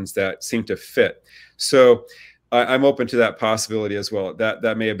approximations that seem to fit. So I'm open to that possibility as well.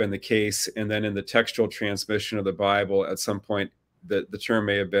 That may have been the case. And then in the textual transmission of the Bible, at some point, the term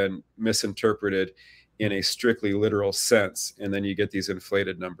may have been misinterpreted in a strictly literal sense. And then you get these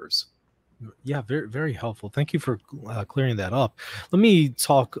inflated numbers. Yeah, very, very helpful. Thank you for clearing that up. Let me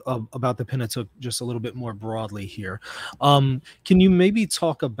talk about the Pentateuch just a little bit more broadly here. Can you maybe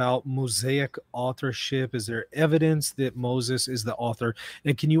talk about Mosaic authorship? Is there evidence that Moses is the author?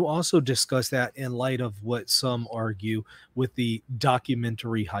 And can you also discuss that in light of what some argue with the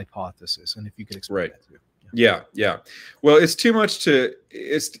documentary hypothesis? And if you could explain that too. Yeah. Well, it's too much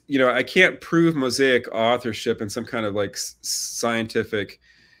I can't prove Mosaic authorship in some kind of like scientific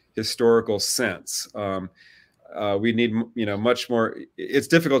historical sense. We need much more. It's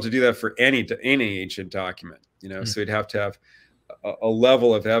difficult to do that for any ancient document, so you'd have to have a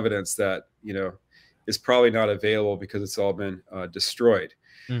level of evidence that is probably not available because it's all been destroyed.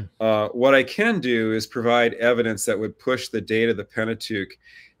 What I can do is provide evidence that would push the date of the Pentateuch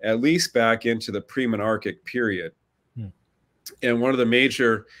at least back into the pre-monarchic period. And one of the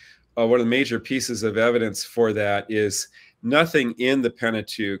major pieces of evidence for that is nothing in the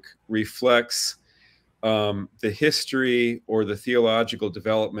Pentateuch reflects the history or the theological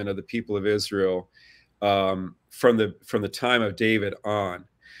development of the people of Israel from the time of David on.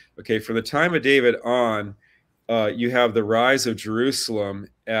 From the time of David on, you have the rise of Jerusalem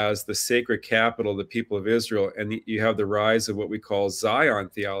as the sacred capital of the people of Israel, and you have the rise of what we call Zion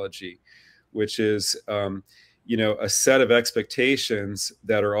theology, which is a set of expectations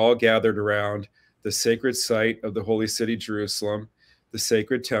that are all gathered around the sacred site of the holy city Jerusalem, the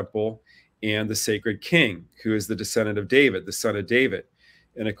sacred temple, and the sacred king, who is the descendant of David, the son of David.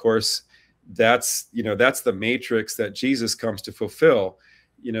 And of course, that's the matrix that Jesus comes to fulfill.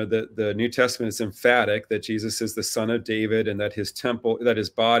 The New Testament is emphatic that Jesus is the son of David, and that his temple, that his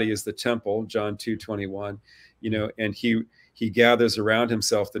body is the temple, John 2:21, and he gathers around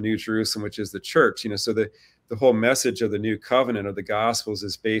himself the New Jerusalem, which is the church. So the whole message of the new covenant of the Gospels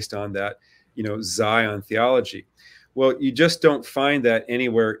is based on that, Zion theology. Well, you just don't find that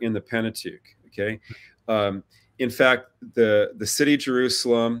anywhere in the Pentateuch. Okay. In fact, the city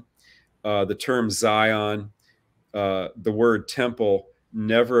Jerusalem, the term Zion, the word temple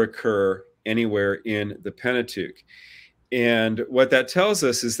never occur anywhere in the Pentateuch. And what that tells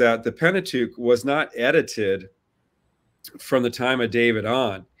us is that the Pentateuch was not edited from the time of David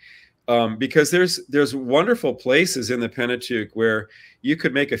on, because there's wonderful places in the Pentateuch where you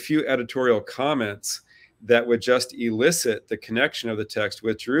could make a few editorial comments that would just elicit the connection of the text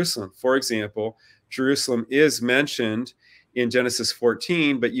with Jerusalem. For example, Jerusalem is mentioned in Genesis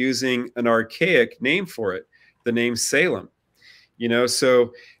 14, but using an archaic name for it, the name Salem.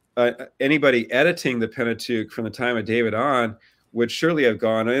 So anybody editing the Pentateuch from the time of David on would surely have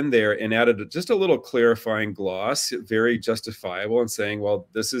gone in there and added just a little clarifying gloss, very justifiable, and saying, well,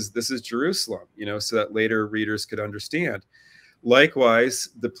 this is Jerusalem, so that later readers could understand. Likewise,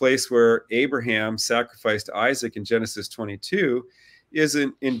 the place where Abraham sacrificed Isaac in Genesis 22 is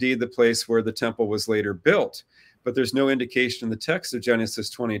indeed the place where the temple was later built. But there's no indication in the text of Genesis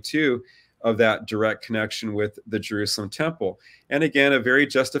 22 of that direct connection with the Jerusalem temple. And again, a very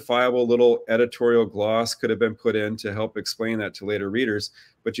justifiable little editorial gloss could have been put in to help explain that to later readers,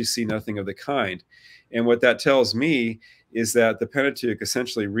 but you see nothing of the kind. And what that tells me is that the Pentateuch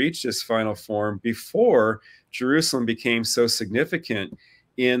essentially reached its final form before Jerusalem became so significant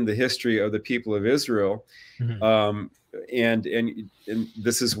in the history of the people of Israel. Mm-hmm. And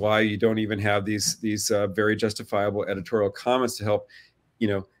this is why you don't even have these very justifiable editorial comments to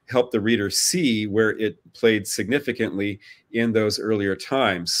help the reader see where it played significantly in those earlier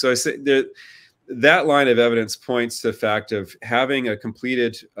times. So I say that line of evidence points to the fact of having a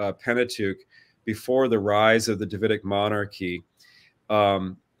completed Pentateuch before the rise of the Davidic monarchy.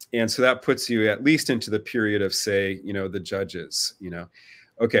 And so that puts you at least into the period of, say, the Judges.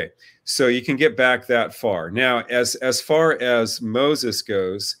 Okay, so you can get back that far. Now, as far as Moses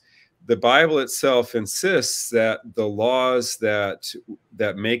goes, the Bible itself insists that the laws that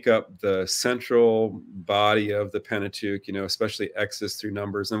make up the central body of the Pentateuch, especially Exodus through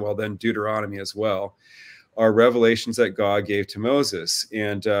Numbers, and then Deuteronomy as well, are revelations that God gave to Moses.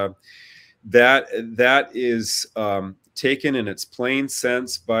 And that is taken in its plain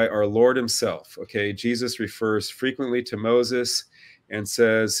sense by our Lord himself. Okay, Jesus refers frequently to Moses and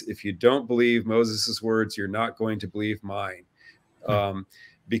says, if you don't believe Moses's words, you're not going to believe mine.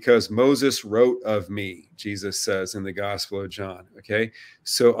 Because Moses wrote of me, Jesus says in the Gospel of John. Okay,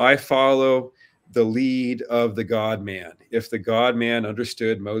 so I follow the lead of the God-man. If the God-man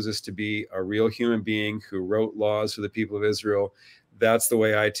understood Moses to be a real human being who wrote laws for the people of Israel, that's the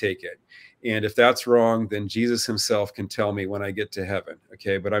way I take it. And if that's wrong, then Jesus himself can tell me when I get to heaven.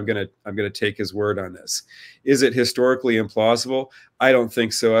 Okay, but I'm gonna take his word on this. Is it historically implausible? I don't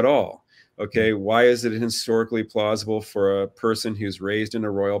think so at all. Okay, why is it historically plausible for a person who's raised in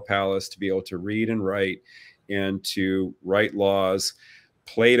a royal palace to be able to read and write and to write laws?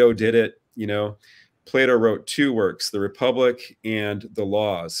 Plato did it. Plato wrote two works, the Republic and the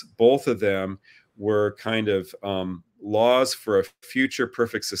Laws. Both of them were kind of laws for a future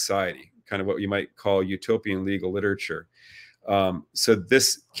perfect society, kind of what you might call utopian legal literature. So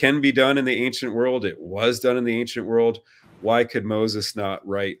this can be done in the ancient world. It was done in the ancient world. Why could Moses not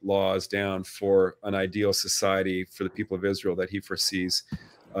write laws down for an ideal society for the people of Israel that he foresees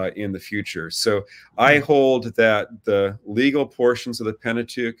in the future? So I hold that the legal portions of the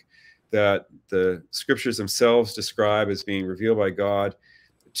Pentateuch that the scriptures themselves describe as being revealed by God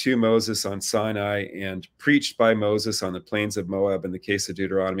to Moses on Sinai and preached by Moses on the plains of Moab in the case of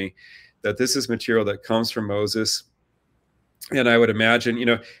Deuteronomy, that this is material that comes from Moses. And I would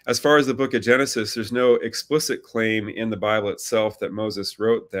imagine, as far as the book of Genesis, there's no explicit claim in the Bible itself that Moses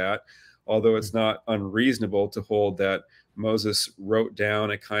wrote that, although it's not unreasonable to hold that Moses wrote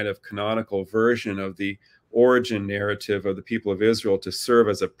down a kind of canonical version of the origin narrative of the people of Israel to serve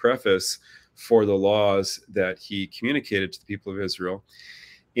as a preface for the laws that he communicated to the people of Israel.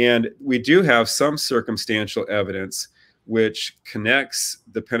 And we do have some circumstantial evidence which connects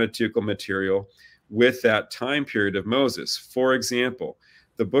the Pentateuchal material with that time period of Moses. For example,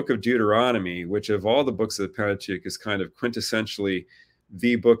 the book of Deuteronomy, which of all the books of the Pentateuch is kind of quintessentially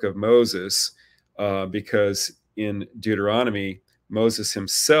the book of Moses, because in Deuteronomy, Moses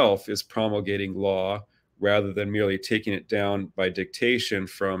himself is promulgating law rather than merely taking it down by dictation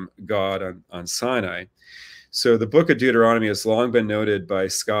from God on Sinai. So the book of Deuteronomy has long been noted by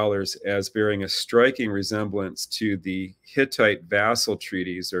scholars as bearing a striking resemblance to the Hittite vassal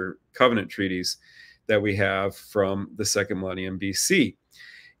treaties or covenant treaties that we have from the second millennium BC.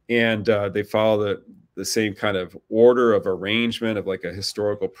 And they follow the same kind of order of arrangement of like a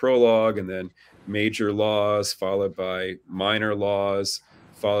historical prologue, and then major laws followed by minor laws,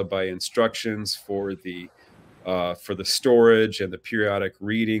 followed by instructions for the storage and the periodic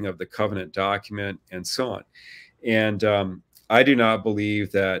reading of the covenant document, and so on. And I do not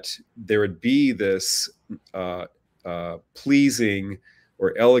believe that there would be this pleasing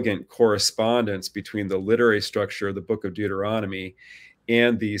or elegant correspondence between the literary structure of the book of Deuteronomy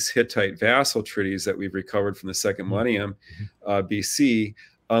and these Hittite vassal treaties that we've recovered from the second millennium BC,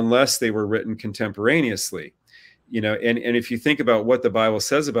 unless they were written contemporaneously. You know, and if you think about what the Bible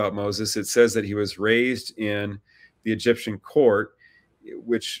says about Moses, it says that he was raised in the Egyptian court,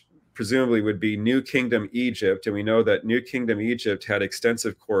 which presumably would be New Kingdom Egypt. And we know that New Kingdom Egypt had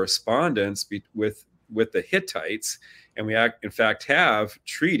extensive correspondence with the Hittites. And we in fact have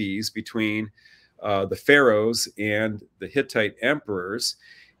treaties between the pharaohs and the Hittite emperors.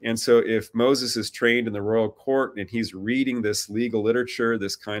 And so if Moses is trained in the royal court and he's reading this legal literature,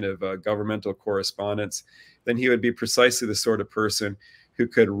 this kind of governmental correspondence, then he would be precisely the sort of person who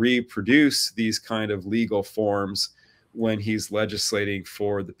could reproduce these kind of legal forms when he's legislating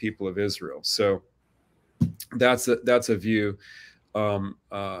for the people of Israel. So that's a view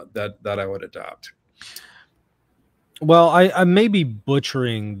that I would adopt. Well, I may be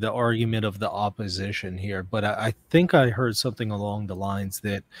butchering the argument of the opposition here, but I think I heard something along the lines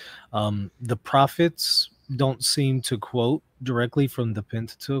that the prophets don't seem to quote directly from the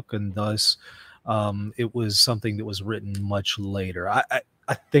Pentateuch, and thus it was something that was written much later. I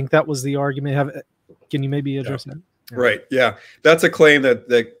think that was the argument. Can you maybe address that? Yeah. Right. Yeah, that's a claim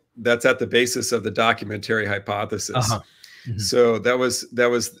that's at the basis of the documentary hypothesis. Mm-hmm. So that was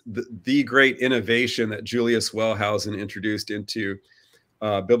the great innovation that Julius Wellhausen introduced into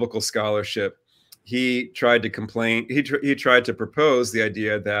biblical scholarship. He tried to propose the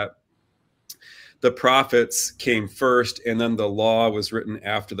idea that the prophets came first, and then the law was written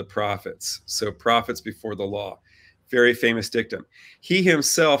after the prophets. So prophets before the law. Very famous dictum. He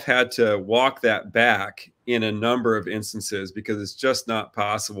himself had to walk that back in a number of instances, because it's just not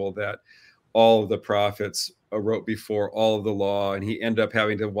possible that all of the prophets wrote before all of the law, and he ended up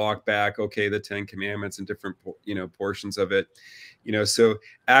having to walk back, okay, the 10 Commandments and different, portions of it, so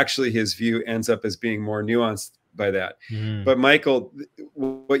actually his view ends up as being more nuanced by that. But Michael,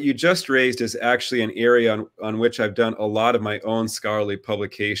 what you just raised is actually an area on which I've done a lot of my own scholarly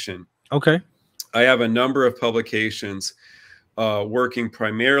publication. Okay. I have a number of publications working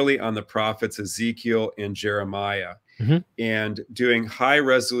primarily on the prophets Ezekiel and Jeremiah, and doing high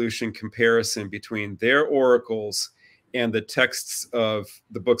resolution comparison between their oracles and the texts of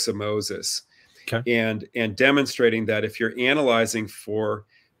the books of Moses. Okay. And demonstrating that if you're analyzing for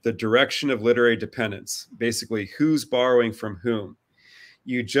the direction of literary dependence, basically who's borrowing from whom,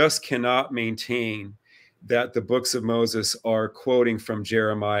 you just cannot maintain that the books of Moses are quoting from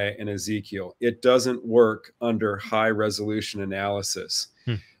Jeremiah and Ezekiel. It doesn't work under high resolution analysis.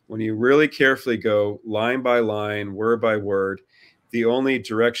 When you really carefully go line by line, word by word, the only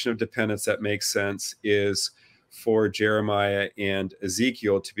direction of dependence that makes sense is for Jeremiah and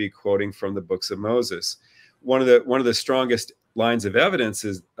Ezekiel to be quoting from the books of Moses. One of the strongest lines of evidence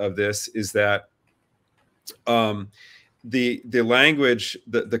of this is that the language,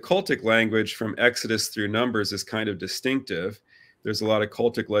 the cultic language from Exodus through Numbers is kind of distinctive. There's a lot of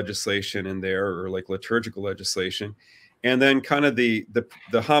cultic legislation in there, or like liturgical legislation. And then kind of the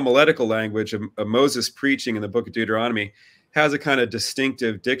homiletical language of Moses preaching in the book of Deuteronomy has a kind of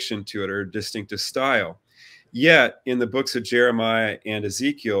distinctive diction to it, or distinctive style. Yet in the books of Jeremiah and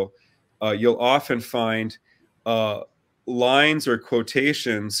Ezekiel, you'll often find lines or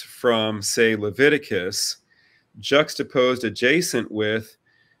quotations from, say, Leviticus, juxtaposed adjacent with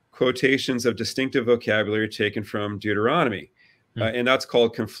quotations of distinctive vocabulary taken from Deuteronomy. And that's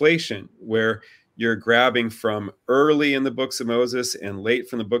called conflation, where you're grabbing from early in the books of Moses and late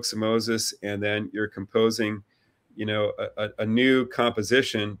from the books of Moses, and then you're composing, a new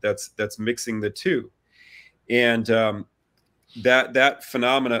composition that's mixing the two. And that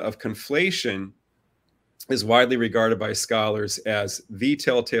phenomena of conflation is widely regarded by scholars as the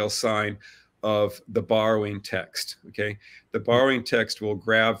telltale sign of the borrowing text. Okay, the borrowing text will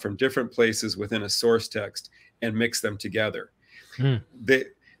grab from different places within a source text and mix them together. Mm.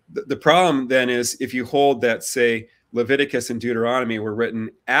 The problem then is if you hold that, say, Leviticus and Deuteronomy were written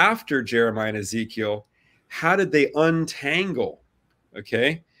after Jeremiah and Ezekiel, how did they untangle?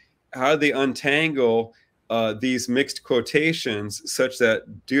 Okay, how did they untangle these mixed quotations such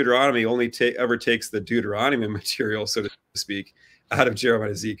that Deuteronomy only ever takes the Deuteronomy material, so to speak, out of Jeremiah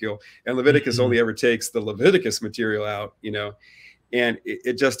and Ezekiel, and Leviticus only ever takes the Leviticus material out, you know, and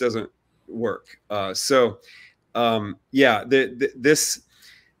it just doesn't work. Yeah,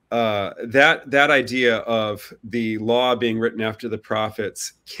 that idea of the law being written after the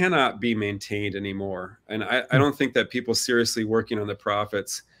prophets cannot be maintained anymore, and I don't think that people seriously working on the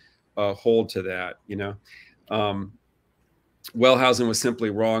prophets hold to that. You know, Wellhausen was simply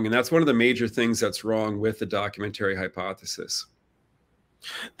wrong, and that's one of the major things that's wrong with the documentary hypothesis.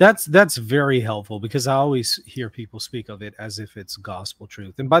 That's very helpful, because I always hear people speak of it as if it's gospel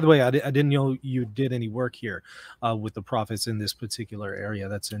truth. And by the way, I didn't know you did any work here with the prophets in this particular area.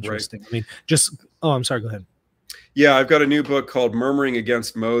 That's interesting. Right. I mean, I'm sorry, go ahead. Yeah, I've got a new book called Murmuring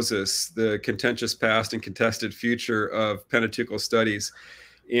Against Moses, the Contentious Past and Contested Future of Pentateuchal Studies.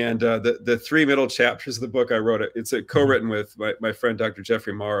 And the three middle chapters of the book I wrote, it's co-written with my friend, Dr.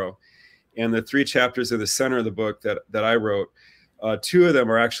 Jeffrey Morrow. And the three chapters in the center of the book that I wrote, two of them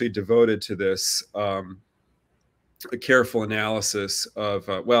are actually devoted to this a careful analysis of,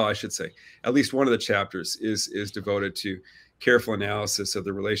 well, I should say, at least one of the chapters is devoted to careful analysis of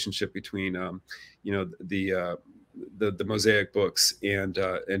the relationship between, you know, the Mosaic books and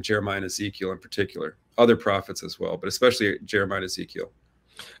Jeremiah and Ezekiel in particular, other prophets as well, but especially Jeremiah and Ezekiel.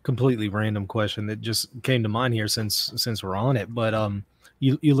 Completely random question that just came to mind here since we're on it, but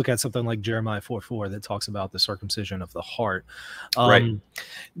you look at something like Jeremiah 4:4 that talks about the circumcision of the heart. Right.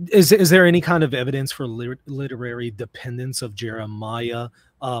 Is there any kind of evidence for literary dependence of Jeremiah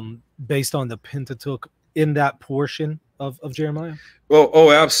based on the Pentateuch in that portion of Jeremiah? Well,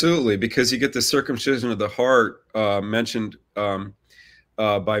 oh, absolutely, because you get the circumcision of the heart mentioned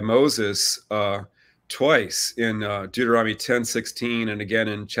by Moses twice in Deuteronomy 10:16 and again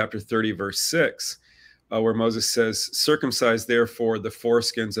in chapter 30, verse 6. Where Moses says, "Circumcise therefore the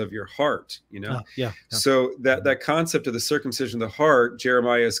foreskins of your heart." You know, yeah. So that concept of the circumcision of the heart,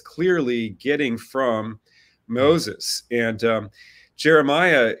 Jeremiah is clearly getting from Moses, and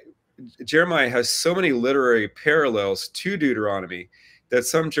Jeremiah has so many literary parallels to Deuteronomy that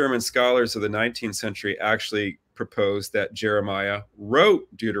some German scholars of the 19th century actually proposed that Jeremiah wrote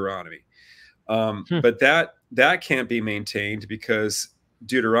Deuteronomy, but that can't be maintained because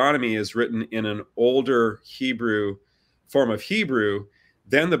Deuteronomy is written in an older Hebrew form of Hebrew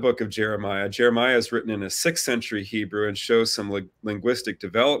than the book of Jeremiah. Jeremiah is written in a 6th century Hebrew and shows some linguistic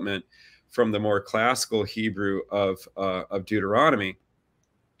development from the more classical Hebrew of Deuteronomy.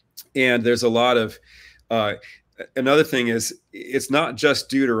 And there's a lot of another thing is, it's not just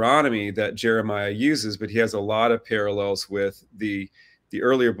Deuteronomy that Jeremiah uses, but he has a lot of parallels with the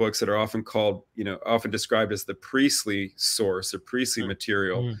earlier books that are often called, you know, often described as the priestly source or priestly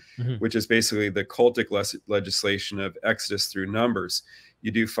material, which is basically the cultic legislation of Exodus through Numbers.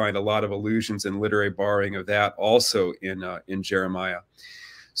 You do find a lot of allusions and literary borrowing of that also in Jeremiah.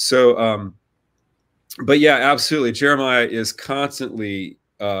 So, but yeah, absolutely, Jeremiah is constantly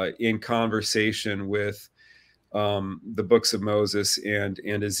in conversation with the books of Moses and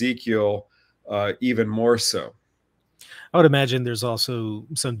Ezekiel, even more so. I would imagine there's also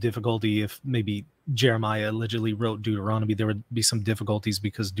some difficulty if maybe Jeremiah allegedly wrote Deuteronomy. There would be some difficulties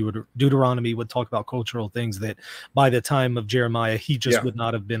because Deuteronomy would talk about cultural things that by the time of Jeremiah, he just would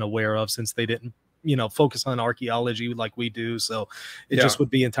not have been aware of, since they didn't, you know, focus on archaeology like we do. So it just would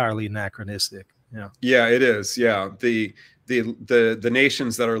be entirely anachronistic. Yeah, it is. Yeah. The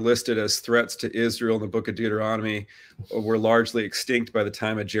nations that are listed as threats to Israel in the book of Deuteronomy were largely extinct by the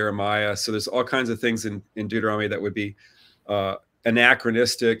time of Jeremiah. So there's all kinds of things in Deuteronomy that would be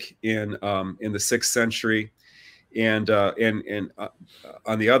anachronistic in the 6th century, and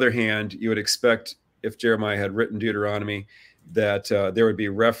on the other hand, you would expect if Jeremiah had written Deuteronomy that there would be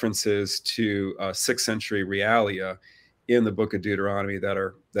references to 6th century realia in the book of Deuteronomy that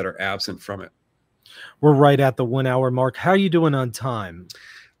are absent from it. We're right at the 1 hour mark. How are you doing on time?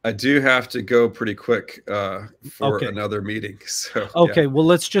 I do have to go pretty quick for Okay. another meeting. So Okay, yeah. well,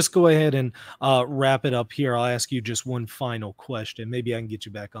 let's just go ahead and wrap it up here. I'll ask you just one final question. Maybe I can get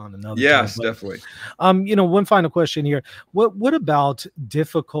you back on another time. Yes, But definitely. one final question here. What about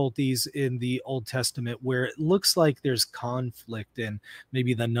difficulties in the Old Testament where it looks like there's conflict in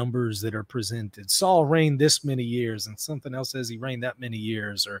maybe the numbers that are presented? Saul reigned this many years, and something else says he reigned that many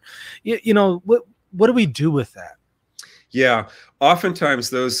years, or what do we do with that? Yeah, oftentimes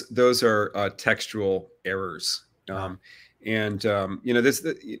those are textual errors. This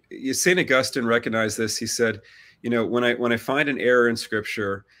Saint Augustine recognized this. He said, when I find an error in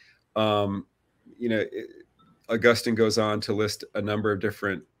Scripture, um, you know, Augustine goes on to list a number of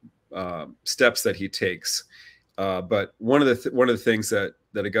different steps that he takes. But one of the things that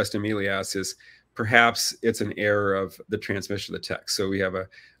Augustine immediately asks is, perhaps it's an error of the transmission of the text. So we have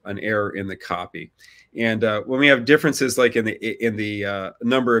an error in the copy. And when we have differences like in the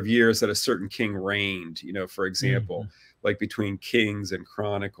number of years that a certain king reigned, for example, like between Kings and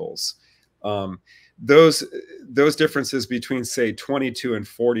Chronicles, those differences between, say, 22 and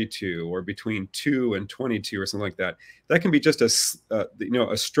 42, or between 2 and 22, or something like that, that can be just a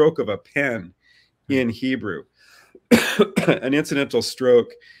stroke of a pen in Hebrew. An incidental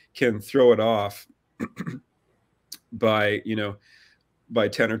stroke can throw it off by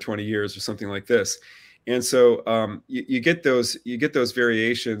 10 or 20 years or something like this. And so you get those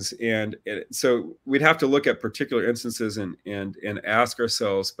variations, and so we'd have to look at particular instances and ask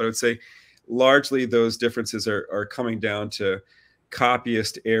ourselves. But I would say largely those differences are coming down to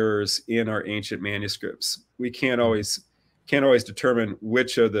copyist errors in our ancient manuscripts. We can't always determine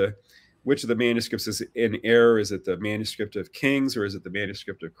which of the manuscripts is in error. Is it the manuscript of Kings, or is it the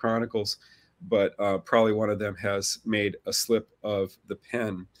manuscript of Chronicles? But probably one of them has made a slip of the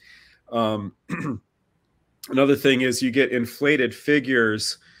pen. Another thing is you get inflated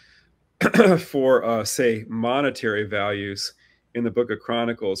figures for, say, monetary values in the Book of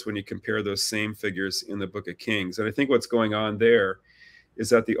Chronicles when you compare those same figures in the Book of Kings. And I think what's going on there is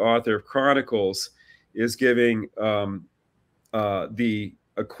that the author of Chronicles is giving the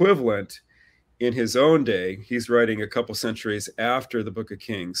equivalent in his own day. He's writing a couple centuries after the Book of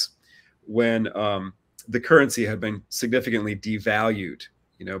Kings, when the currency had been significantly devalued,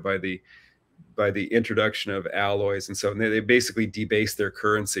 by the introduction of alloys, and so they basically debased their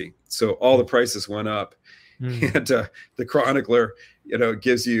currency. So all the prices went up, and the chronicler,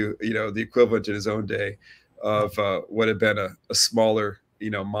 gives you, the equivalent in his own day of what had been a smaller,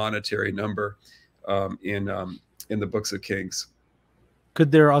 monetary number in the books of Kings.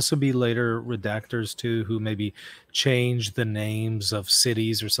 Could there also be later redactors too, who maybe change the names of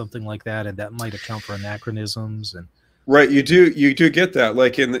cities or something like that, and that might account for anachronisms? And right, you do get that,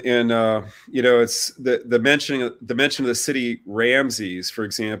 like in it's the mention of the city Ramses, for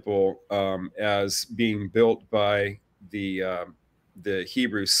example, as being built by the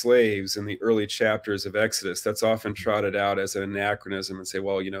Hebrew slaves in the early chapters of Exodus. That's often trotted out as an anachronism and say,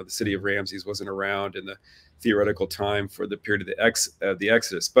 well, the city of Ramses wasn't around in the theoretical time for the period of the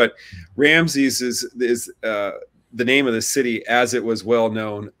Exodus. But Ramses is the name of the city as it was well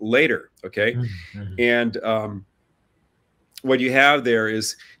known later. Okay. And what you have there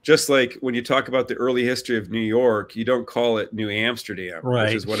is, just like when you talk about the early history of New York, you don't call it New Amsterdam,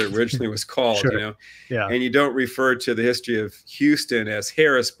 which is what it originally was called. Sure. Yeah. And you don't refer to the history of Houston as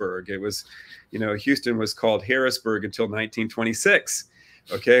Harrisburg. It was, Houston was called Harrisburg until 1926.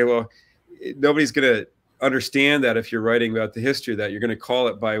 Okay, well, nobody's going to understand that if you're writing about the history of that. You're going to call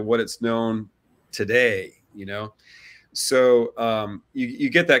it by what it's known today. So you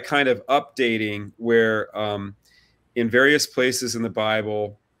get that kind of updating where in various places in the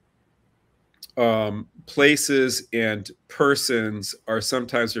Bible, places and persons are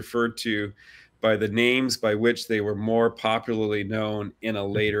sometimes referred to by the names by which they were more popularly known in a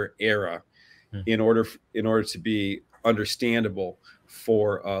later era, in order to be understandable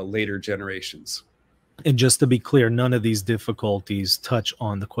for later generations. And just to be clear, none of these difficulties touch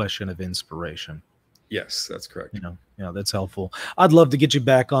on the question of inspiration. Yes, that's correct. Yeah, that's helpful. I'd love to get you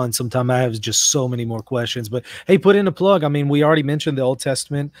back on sometime. I have just so many more questions, but hey, put in a plug. I mean, we already mentioned the Old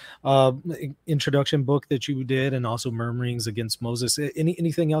Testament introduction book that you did, and also Murmurings Against Moses.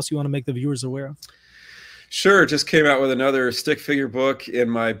 Anything else you want to make the viewers aware of? Sure. Just came out with another stick figure book in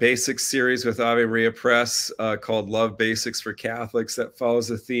my Basics series with Ave Maria Press called Love Basics for Catholics, that follows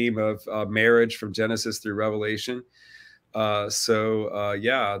the theme of marriage from Genesis through Revelation. Our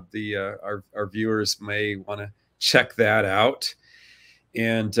viewers may want to check that out.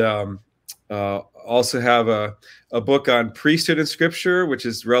 And Also have a book on priesthood in Scripture, which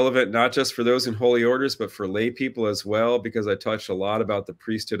is relevant not just for those in holy orders, but for lay people as well, because I touched a lot about the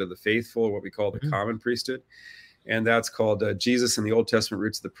priesthood of the faithful, what we call the common priesthood. And that's called Jesus and the Old Testament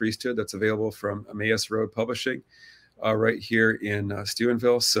Roots of the Priesthood. That's available from Emmaus Road Publishing right here in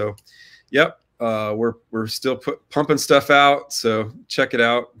Steubenville. So, yep, we're still pumping stuff out. So check it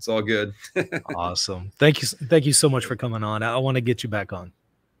out. It's all good. Awesome. Thank you so much for coming on. I want to get you back on.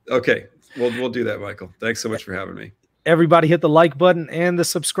 Okay. We'll do that, Michael. Thanks so much for having me. Everybody hit the like button and the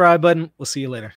subscribe button. We'll see you later.